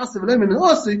of tasa v'lo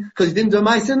asui because you didn't do a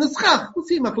maisa in the schach. We'll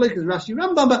see machlokes Rashi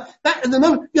Rambam, but that at the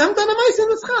moment you haven't done a maisa in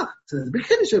the schach. So there's a big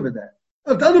chiddush over there.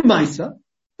 I've done a maisa,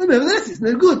 and nevertheless it's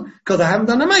no good, because I haven't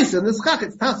done a maisa, and the schach,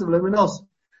 it's tasav lemin.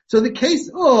 So the case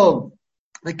of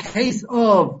a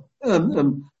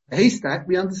haystack,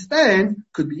 we understand,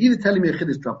 could be either telling me a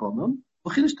chiddush drabonon,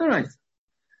 or chiddush d'oraisa.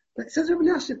 But it says Rabbi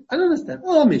Yashin, I don't understand.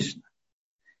 Our Mishnah.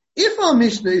 If our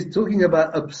Mishnah is talking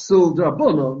about a psul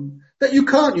drabonon, that you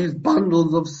can't use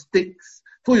bundles of sticks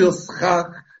for your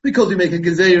schach, because you make a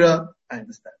gezerah, I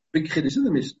understand. Big chiddush of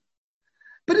the Mishnah.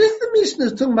 But if the Mishnah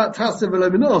is talking about tasa v'lo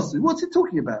minasa, what's it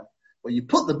talking about? Well, you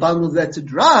put the bundles there to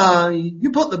dry, and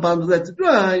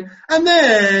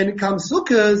then it comes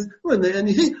sukkahs, and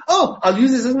you think, I'll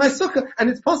use this as my sukkah, and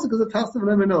it's possible because of tasa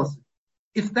v'lo minasa.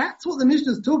 If that's what the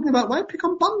Mishnah is talking about, why pick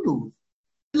on bundles?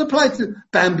 It'll apply to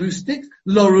bamboo sticks,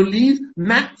 laurel leaves,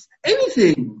 mats,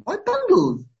 anything. Why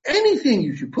bundles? Anything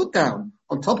you should put down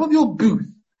on top of your booth,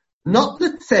 not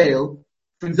the tail,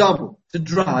 for example, to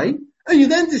dry, and you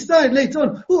then decide later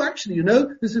on, actually,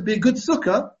 this would be a good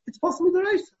sukkah, it's possibly the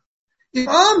raisa. If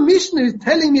our Mishnah is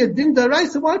telling me a din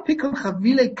daraisa, why pick on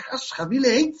chavile kash, chavile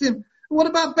eitzim? What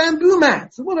about bamboo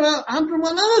mats? What about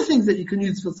 101 other things that you can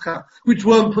use for schach, which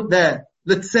weren't put there,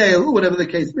 let's say, or whatever the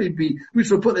case may be, which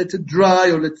were put there to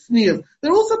dry or let's sneer.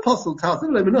 They're also possible tasks.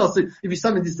 So if you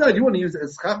suddenly decide you want to use it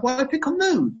as schach, why pick on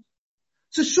those?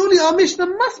 So surely our Mishnah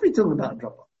must be talking about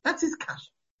drop-off. That's his kash.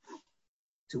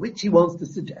 To which he wants to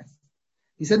suggest.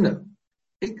 He said no.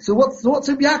 So what's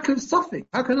Rabbi Yaakov's suffix?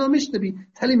 How can our Mishnah be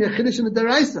telling me a chiddush and a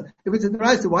deraisa? If it's a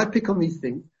deraisa, why pick on these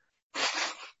things?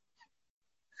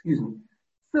 Excuse me.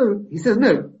 So he says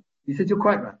no. He said you're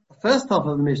quite right. The first half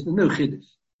of the Mishnah, no chiddush.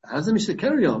 How does the Mishnah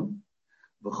carry on?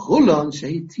 If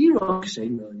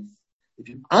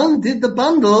you undid the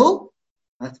bundle,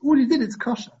 that's all you did. It's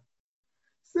kosher.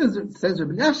 Says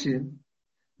Rabbi Yashin,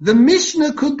 the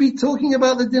Mishnah could be talking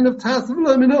about the din of tas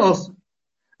v'lo minasa.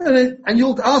 And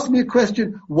you'll ask me a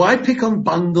question, why pick on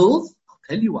bundles? I'll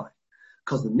tell you why.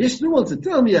 Because the Mishnah wants to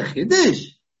tell me a chiddush,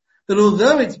 that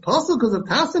although it's possible because of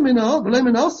Tassim in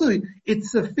Asui,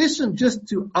 it's sufficient just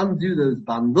to undo those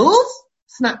bundles,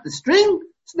 snap the string,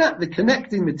 snap the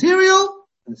connecting material,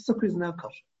 and the sukkah is now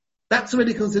kosher. That's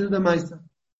already considered a Maisa.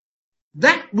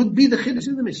 That would be the chiddush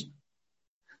of the Mishnah.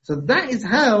 So that is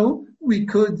how we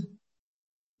could,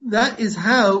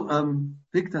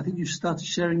 Victor, I think you started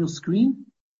sharing your screen.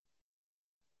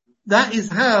 That is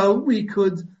how we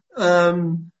could,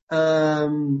 sorry,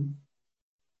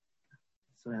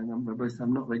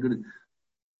 I'm not very good at,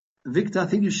 Victor, I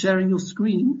think you're sharing your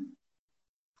screen.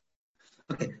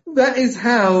 Okay. That is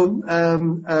how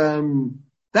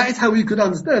we could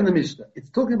understand the Mishnah. It's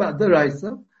talking about the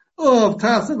Raisa of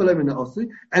Tasa V'Lemina Osi,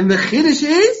 and the Chiddush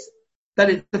is that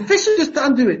it's sufficient just to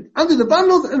undo it. Undo the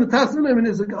bundles and the Tasa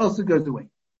V'Lemina also goes away.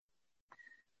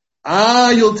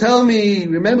 You'll tell me,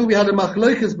 remember we had a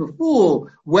machlokas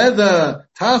before, whether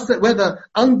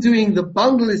undoing the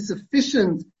bundle is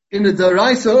sufficient in a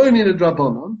Daraisa or only in a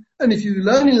Drabonon. And if you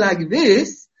learn it like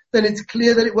this, then it's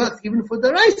clear that it works even for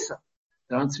Daraisa.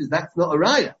 The answer is that's not a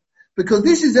raya. Because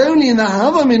this is only in the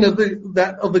Havamin of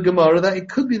the Gemara that it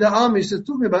could be that Amish is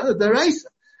talking about a Daraisa.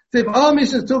 So if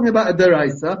Amish is talking about a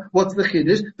Daraisa, what's the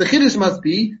Chiddush? The Chiddush must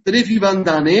be that if you've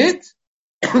undone it,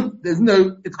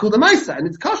 it's called a Maisa and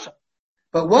it's kosher.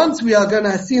 But once we are going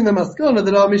to see in the Maskana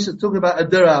that Amish is talking about a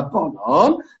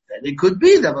Darabonon, then it could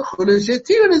be that the Chulun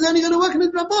Shetirin is only going to work in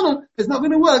a Darabonon. It's not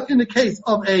going to work in the case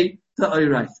of a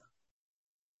Daraisa.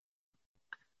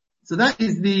 So that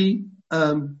is the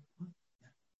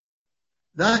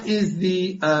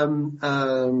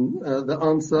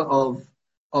answer of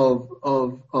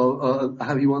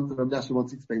how he wants, Rabbi Yasha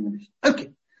wants to explain the Mishnah.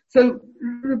 Okay. So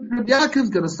Rabbi Yaakov's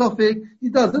got a suffix. He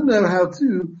doesn't know what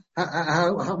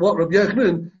Rabbi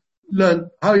Yochanan learned,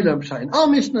 how he learned Pshat. In our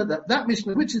Mishnah, that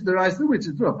Mishnah, which is the Raisa, which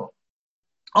is the Rabbah.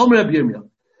 Omer Rabbi Yirmiyah.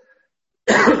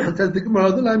 It says the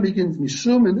Gemara, the line begins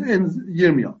Mishum and ends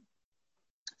Yirmiyah.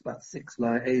 It's about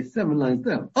 7 lines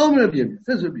down. Omer Rabbi Yirmiyah.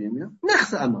 Says Rabbi Yirmiyah.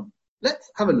 Nechsa Amar.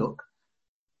 Let's have a look.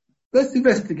 Let's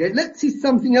investigate. Let's see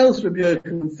something else Rabbi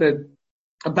Yochanan said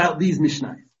about these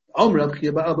Mishnahs. Om Rabbi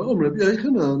Chia Ba'aba, Om Rabbi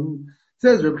Yochanan.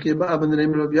 Says Rabbi Chia Ba'aba in the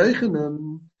name of Rabbi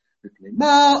Yochanan.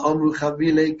 Ma Omru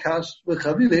Chavile Kash,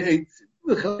 V'Chavile Eitzim,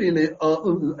 V'Chavile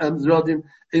Amzradim,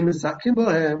 Emesakim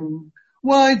Bohem.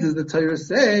 Why does the Torah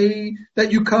say that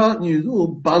you can't use all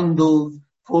bundles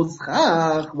for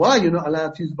schach? Why are you not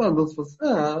allowed to use bundles for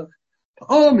schach?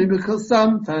 Only because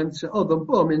sometimes a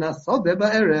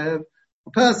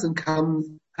person comes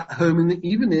at home in the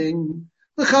evening,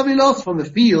 the chavilos from the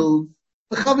field,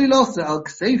 the chavilos al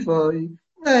ksefoi,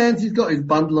 and he's got his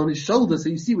bundle on his shoulder. So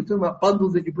you see, we're talking about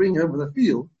bundles that you bring home from the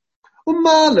field. So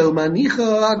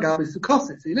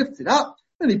he lifts it up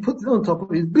and he puts it on top of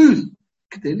his booth.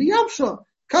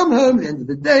 Come home at the end of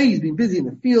the day, he's been busy in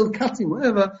the field, cutting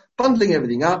whatever, bundling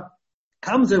everything up,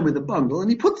 comes home with a bundle and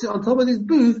he puts it on top of his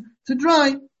booth to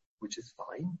dry, which is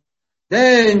fine.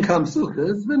 Then comes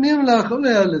Sukkot,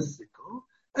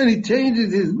 and he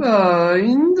changes his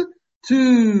mind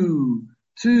to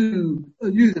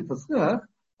use it for schach.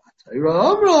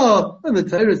 And the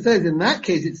Torah says in that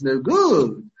case it's no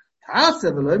good.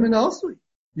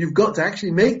 You've got to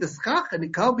actually make the schach, and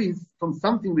it can't be from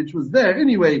something which was there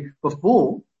anyway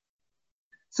before.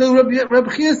 So Rabbi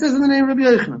Chia says in the name of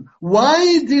Rabbi Yochanan,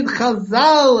 why did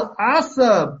Chazal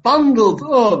asa bundles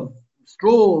of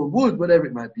straw, wood, whatever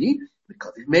it might be?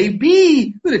 Because it may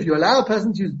be that if you allow a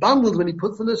person to use bundles when he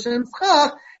puts on Hashem's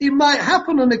schach, it might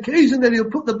happen on occasion that he'll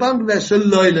put the bundle there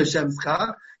shaloi Hashem's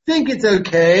schach, think it's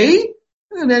okay,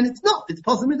 and then it's not. It's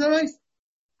possibly the right.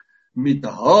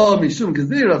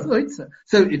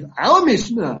 So if our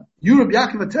Mishnah, you Rabbi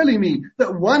Yaakov are telling me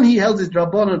that one he held is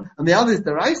Drabonon and the other is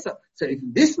the Raisa, so if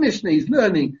this Mishnah he's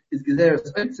learning is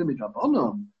Gezeras Oitza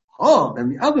Midrabonon, then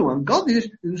the other one, Godish,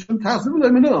 is Shem Tasav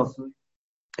L'Minos.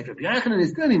 If Rabbi Yochanan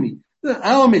is telling me that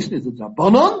our Mishnah is a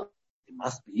Drabonon, it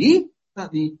must be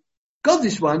that the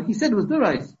Godish one, he said was the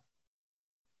Raisa.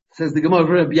 Says the Gemara of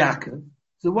Rabbi Yaakov.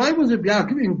 So why was Rabbi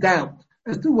Yaakov in doubt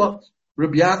as to what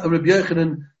Rabbi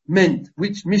Yochanan meant,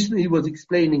 which Mishnah he was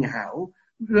explaining how?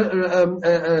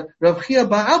 Rav Chia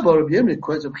Ba'aba, Rabbi Yochanan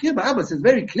quotes, Rav Chia Ba'aba says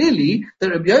very clearly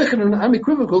that Rabbi Yochanan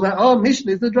unequivocal that our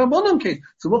Mishnah is the Drabonon case.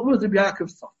 So what was Rabbi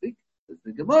Yaakov's topic?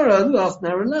 The Gemara, the last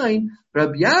narrow line,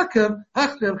 Rabbi Yaakov,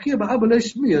 Rav Chia Ba'aba lo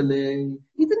shmiya.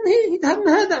 He hadn't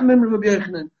heard that memory of Rabbi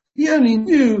Yochanan. He only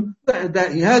knew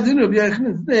that he heard in Rabbi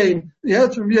Yochanan's name, he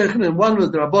heard from Rabbi Yochanan, one was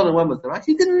the Rabbanon, one was the Raisa.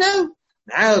 He didn't know.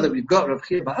 Now that we've got Rav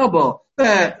Chia Ba'aba,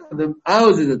 that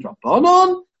ours is a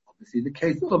Drabonon, obviously the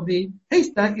case of the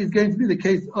haystack is going to be the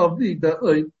case of the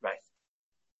Raisa.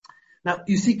 Now,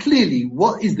 you see clearly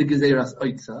what is the Gezeras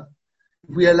Oitza.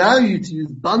 If we allow you to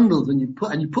use bundles and you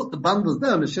put the bundles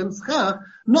down, Hashem Schach,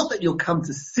 not that you'll come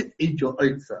to sit in your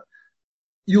Oitza.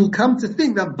 You'll come to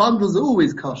think that bundles are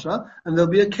always kosher, and there'll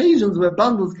be occasions where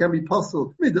bundles can be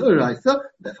possible with the Uraisa.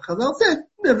 Therefore, Chazal said,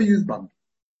 never use bundles.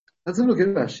 Let's have a look at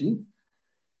Rashi.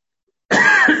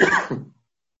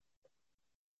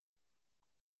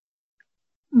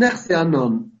 Nechse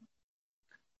Anon.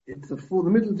 It's the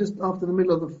middle, just after the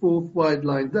middle of the fourth wide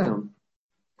line down.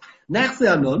 Nechse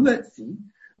Anon, let's see.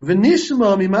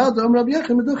 V'nishma mimadam Rabbi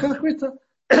Yechim b'duch ha'chvita.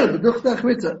 B'duch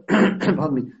ha'chvita.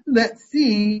 Pardon me. Let's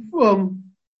see from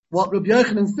what Rabbi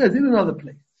Yochanan says in another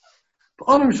place.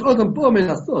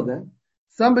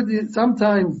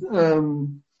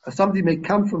 Somebody may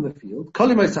come from the field,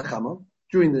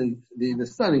 during the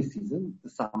sunny season, the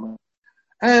summer,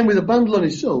 and with a bundle on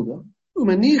his shoulder,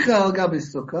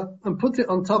 and put it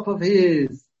on top of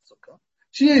his sukkah,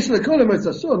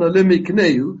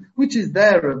 which is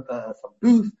there, some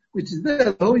booth, which is there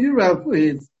the whole year round for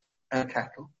his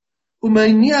cattle.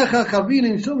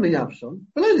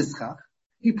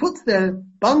 He puts their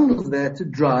bundles there to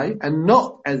dry and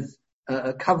not as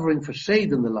a covering for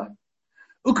shade in the light.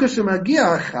 And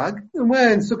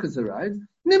when Sukkot arrives,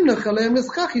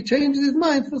 he changes his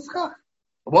mind for schach.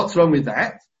 What's wrong with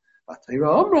that?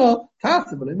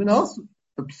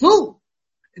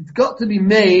 It's got to be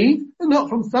made, and not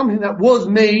from something that was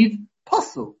made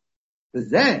possible. In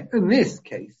this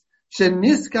case,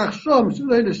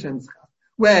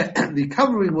 where the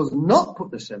covering was not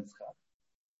put the Shem Schach.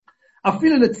 I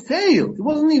feel it's tail. It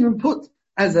wasn't even put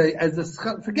as a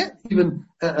schach. Forget even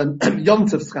Yom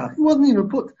Tov schach. It wasn't even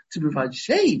put to provide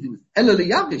shade. It was elul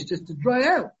yavish, just to dry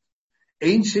out.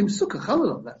 Ein Shem Sukkah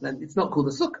Chalalov. Then it's not called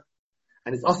a sukkah,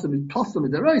 and it's also possible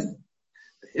with the rice.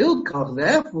 The Hildkach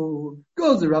therefore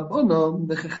goes a Rabbanon.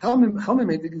 The Chachamim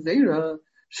made the Gezerah.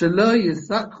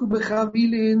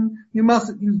 You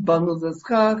mustn't use bundles as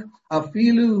schach.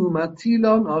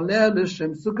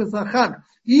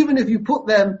 Even if you put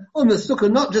them on the sukkah,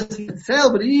 not just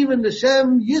itself, but even the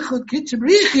Shem Yichud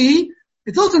Kitchebrichi,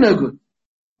 it's also no good.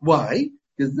 Why?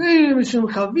 A gezerah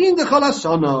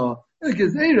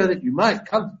that you might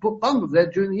come to put bundles there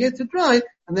during the year to dry,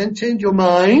 and then change your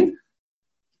mind.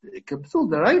 That's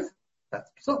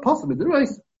possibly the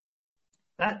rice.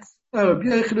 That's how Rabbi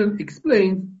Yochanan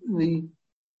explained in the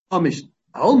Amish.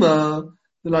 Alma,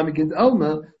 the line begins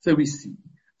Alma, so we see.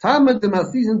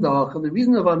 The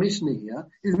reason of our Mishnah here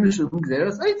is Mishum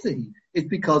Gezeras Oitza. It's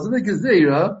because of the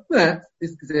Gezerah that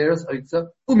is Gezeras Oitza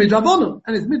Umidrabanon,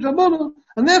 and it's Midrabanon,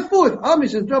 and therefore if our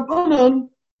Mishnah is Drabanon,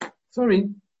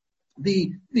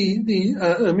 the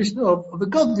Mishnah of the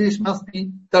Godish must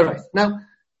be Darais. Now,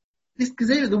 this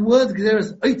Gezerah, the word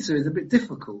Gezeras Oitza is a bit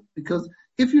difficult because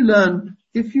if you learn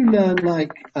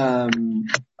like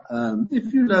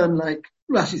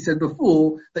Rashi said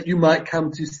before, that you might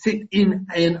come to sit in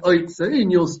an oitza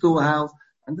in your storehouse.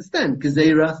 Understand,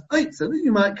 Gezeras oitza, that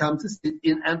you might come to sit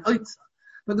in an oitza.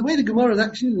 But the way the Gemara is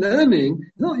actually learning,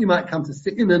 is not you might come to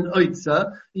sit in an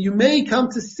oitza, you may come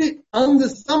to sit under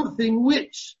something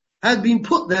which had been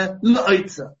put there,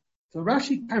 l'oitza. So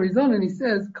Rashi carries on and he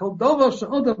says, Kol davar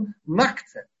she'odam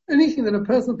maktzeh, anything that a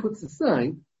person puts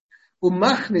aside,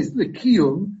 u'machnis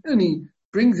l'kiyum, and he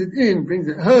brings it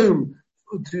home,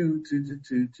 to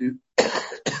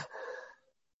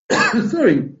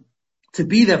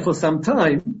be there for some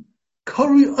time.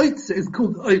 Kori oitza is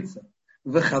called oitza.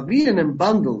 V'chaviyin and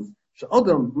bundles.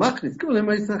 She'odam machnis kulem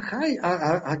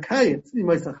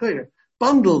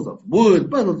bundles of wood,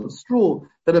 bundles of straw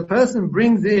that a person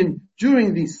brings in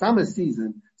during the summer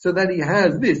season, so that he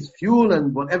has this fuel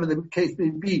and whatever the case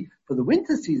may be for the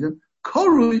winter season.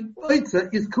 Kori oitza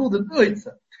is called an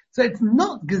oitza. So it's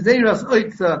not Gezeras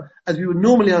Oitza as we would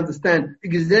normally understand. A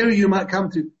Gezerah you might come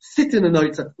to sit in an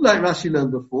Oitza, like Rashi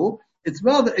learned before. It's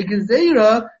rather a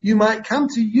Gezerah you might come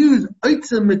to use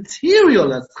Oitza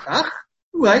material as Chach,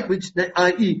 right, which,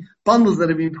 i.e. bundles that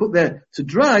have been put there to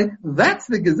dry. That's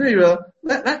the Gezerah,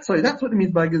 that's what it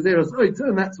means by Gezeras Oitza,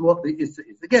 and that's what the Issa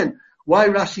is. Again, why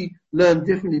Rashi learned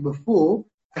differently before,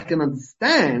 I can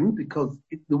understand, because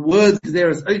the words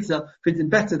Gezeras Oitza fit in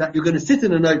better that you're going to sit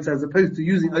in an Oitza as opposed to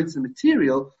using Oitza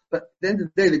material, but at the end of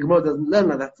the day, the Gemara doesn't learn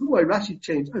like that. So why Rashi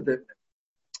changed, I don't know.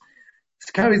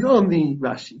 It carries on the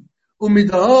Rashi.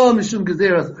 Umidah mishum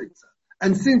Gezeras Oitza.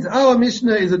 And since our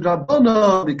Mishnah is a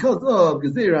Drabbana because of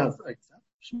Gezeras Oitza,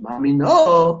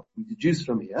 Shmamino, we deduce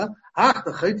from here, Ach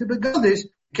the Chayte Begadish,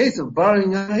 case of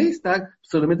borrowing a haystack,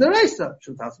 psulim midaraisa,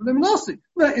 shultasv'lem nasi.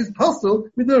 That is possible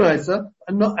midaraisa,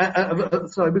 and not,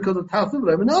 because of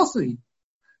tasv'lem nasi.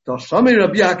 Doshami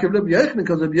Rabbi Yaakov, Rabbi Yochanan,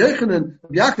 because Rabbi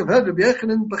Yaakov heard Rabbi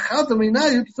Yochanan, B'chadam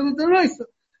Inayu, P'sula Deraisa.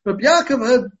 Rabbi Yaakov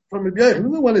heard from Rabbi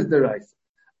Yochanan, the one is Deraisa.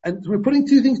 And we're putting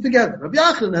two things together. Rabbi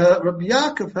Yaakov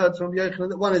heard from Rabbi Yochanan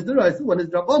that one is Deraisa, one is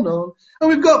Rabbanon. And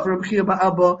we've got from Chia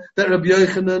Ba'abba that Rabbi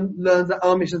Yochanan learns that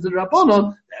Amish is a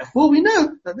Rabbanon. Therefore we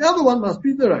know that the other one must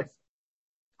be Deraisa.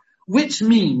 Which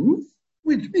means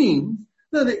that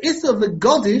the Issa of the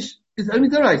Godish is only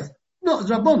Deraisa, not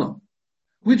Rabbanon.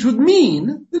 Which would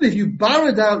mean that if you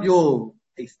borrowed out your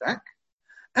haystack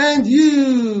and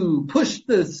you push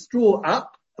the straw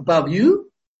up above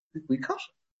you, it will be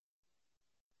kosher.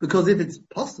 Because if it's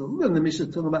possible, then the Mishnah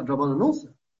is talking about Drabonon also.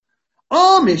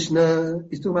 Our Mishnah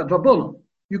is talking about Drabonon.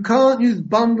 You can't use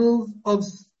bundles of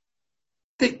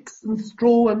sticks and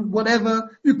straw and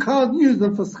whatever. You can't use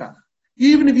them for schach.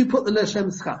 Even if you put the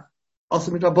L'Shem schach,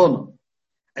 also with Drabonon.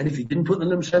 And if you didn't put the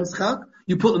L'Shem schach,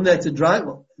 you put them there to dry,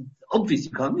 well, obviously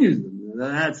you can't use them.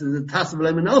 That's the task of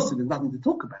Lemon also. There's nothing to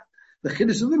talk about. The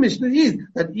Chiddush of the Mishnah is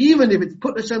that even if it's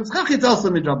put L'Shem schach, it's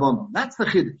also with Drabonon. That's the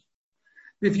Chiddush.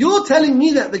 If you're telling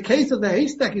me that the case of the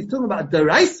haystack is talking about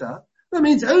deraisa, that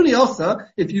means only also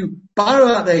if you borrow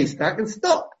out the haystack and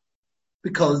stop.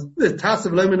 Because there's tas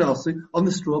of lomin also on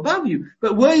the straw above you.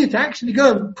 But were you to actually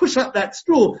go and push up that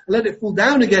straw and let it fall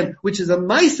down again, which is a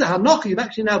maisa hanocha, you've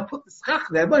actually now put the schach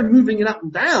there by moving it up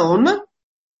and down, it's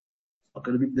not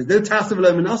going to be, there's no tas of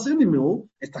lomin also anymore,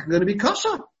 it's not going to be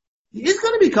kosher. It is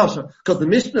going to be kosher. Because the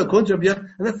Mishnah, according to Rabbi Yochanan,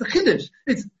 and that's the Chiddush.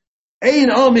 It's A,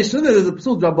 in our Mishnah, there's a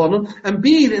Psul Drabonon, and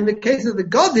B, in the case of the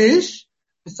Godish,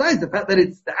 besides the fact that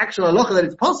it's the actual halacha that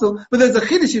it's possible, but there's a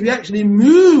Chiddush if you actually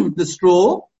move the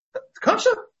straw, it's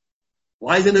kosher.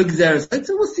 Why is there no Gezeres?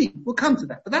 So we'll see. We'll come to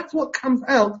that. But that's what comes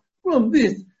out from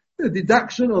this, the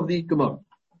deduction of the Gemara.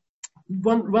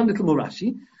 One little more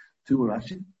Rashi, two more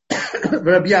Rashi.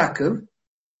 Rabbi Yaakov,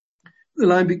 the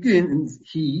line begins,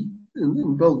 he,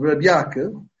 involves Rabbi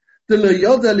Yaakov, Rabbi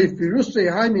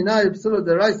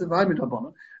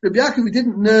Yaakov, we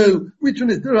didn't know which one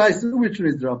is Deraisa and which one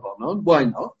is Rabbanon. Why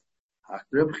not?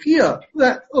 Rabbi Chia,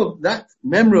 that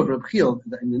member of Rabbi Chia,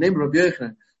 in the name of Rabbi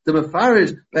Yochanan, the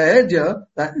Mefarish Ba'edya,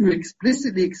 that who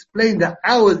explicitly explained that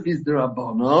ours is the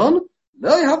Rabbanon,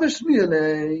 no, have a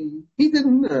shmiyalei. He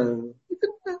didn't know.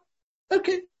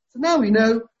 Okay, so now we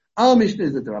know our Mishnah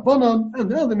is a Rabbanon, and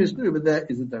the other Mishnah over there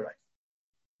is a Deraisa.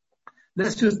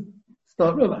 Let's just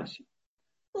start Rav Ashi.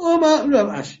 Omar Rav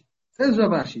Ashi. Says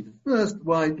Rav Ashi, the first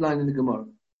wide line in the Gemara.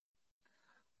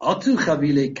 Atu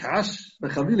chavile kash,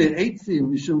 v'chavile eitzim,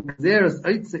 mishum kzeres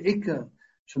eitze ikka,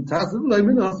 shum tasav lo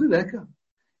min asu leka.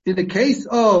 In the case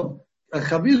of a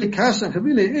chavile kash and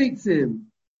chavile eitzim,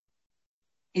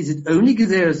 is it only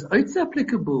kzeres eitze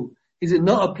applicable? Is it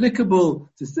not applicable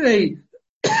to say,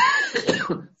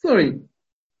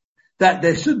 that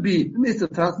there should be Mr.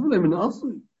 tasav lo min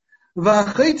asu?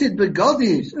 V'achaytit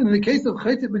begadish, and in the case of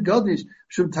chaytit begadish,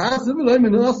 shum tasav lo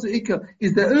min asu ikka,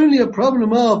 is there only a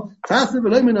problem of tasav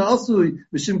lo min asu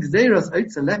mishum gzeras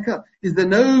eitze leka? Is there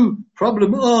no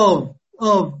problem of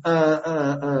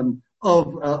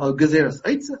gzeras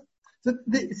eitze? So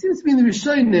it seems to be in the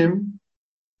Rishonim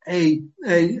a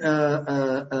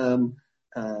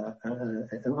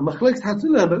machlokes how to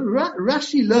learn, but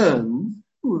Rashi learns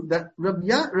that Rav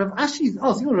Ashi is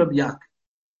asking on Rabbi Yaakov,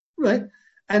 right?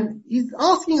 And he's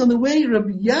asking on the way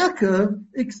Rabbi Yaakov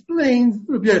explains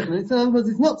Rabbi Yochanan. In other words,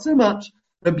 it's not so much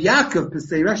Rabbi Yaakov per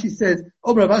se. Rashi says,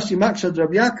 Rav Ashi makshad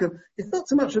Rabbi Yaakov. It's not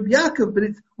so much Rabbi Yaakov, but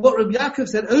it's what Rabbi Yaakov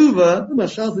said over the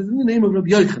Mashal says in the name of Rabbi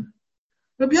Yochanan.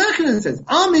 Rabbi Yochanan says,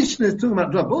 our Mishnah is talking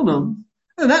about Drabonon,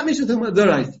 and that Mishnah is talking about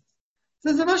Deraisa.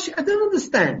 Says Rav Ashi, I don't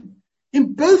understand.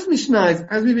 In both Mishnahs,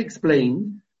 as we've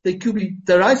explained, they could be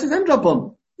Deraisas and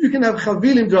Drabonon. You can have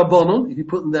Chavilim Drabonon, if you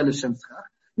put them there L'Shem Schach.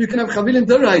 You can have Chavilim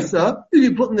Deraisa, if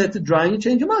you put them there to dry and you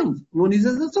change your mind. You want to use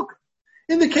it as a sukkah.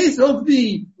 In the case of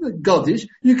the Godish,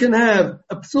 you can have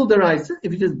a Psul Deraisa,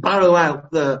 if you just borrow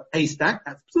out the haystack,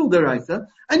 that's Psul Deraisa.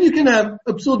 And you can have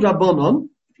a Psul Drabonon,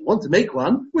 if you want to make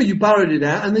one, where you borrowed it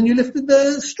out and then you lifted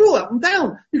the straw up and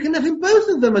down. You can have in both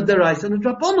of them a Deraisa and a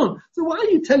Drabonon. So why are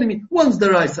you telling me one's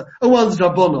Deraisa and one's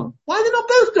Drabonon? Why are they not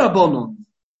both Drabonon?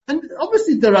 And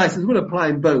obviously Deraisas will apply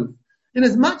in both. In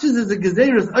as much as there's a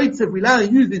gezeres oitz, if we allow you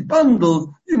to use these bundles,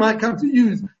 you might come to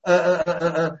use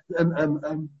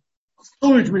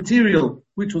storage material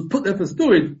which was put there for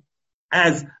storage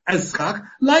as schach.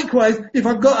 Likewise, if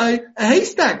I've got a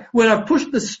haystack where I've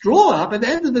pushed the straw up, at the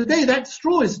end of the day that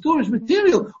straw is storage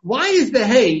material. Why is the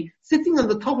hay sitting on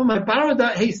the top of my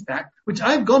Baradah haystack, which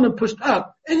I've gone and pushed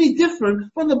up, any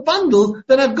different from the bundles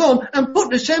that I've gone and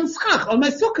put Hashem Schach on my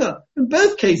sukkah? In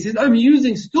both cases, I'm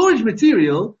using storage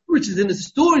material, which is in a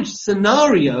storage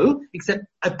scenario, except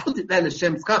I put it there in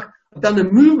Hashem Schach. I've done a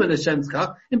movement Hashem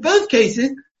Schach. In both cases,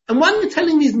 and one is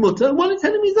telling me is mutter, and one is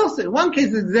telling me is also. In one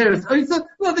case is Gezeres Oitza,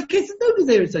 in other case is no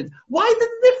Gezeres Oitza. Why is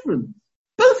it different?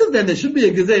 Both of them, there should be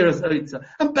a Gezeres Oitza.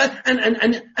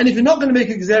 And if you're not going to make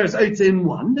a Gezeres Oitza in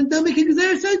one, then don't make a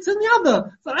Gezeres Oitza in the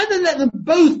other. So either let them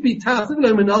both be Taz of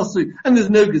Lo Menasu, and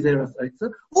there's no Gezeres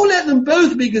Oitza, or let them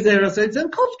both be Gezeres Oitza,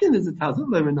 and Koshkin is a Taz of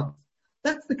Lo Menasu.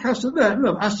 That's the kasha there.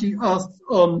 Rav Ashi asks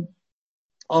on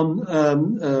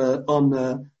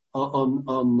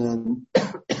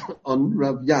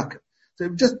Rav Yaakov. So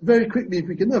just very quickly, if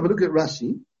we can have a look at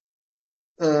Rashi.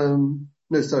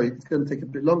 No, sorry, it's going to take a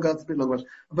bit longer. It's a bit longer.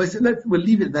 But I said, we'll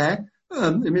leave it there.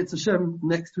 It's Hashem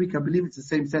next week. I believe it's the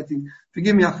same setting.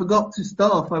 Forgive me, I forgot to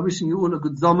start off by wishing you all a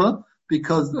good Zomer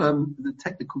because the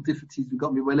technical difficulties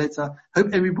got me well later.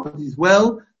 Hope everybody's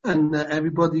well and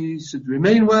everybody should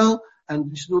remain well and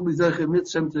we should all be Zocher mit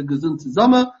Hashem to Gesund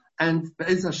Zomer and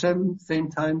Be'ez Hashem same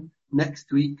time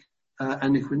next week.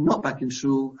 And if we're not back in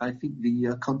shul, I think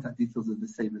the contact details are the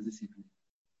same as this evening.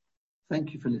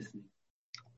 Thank you for listening.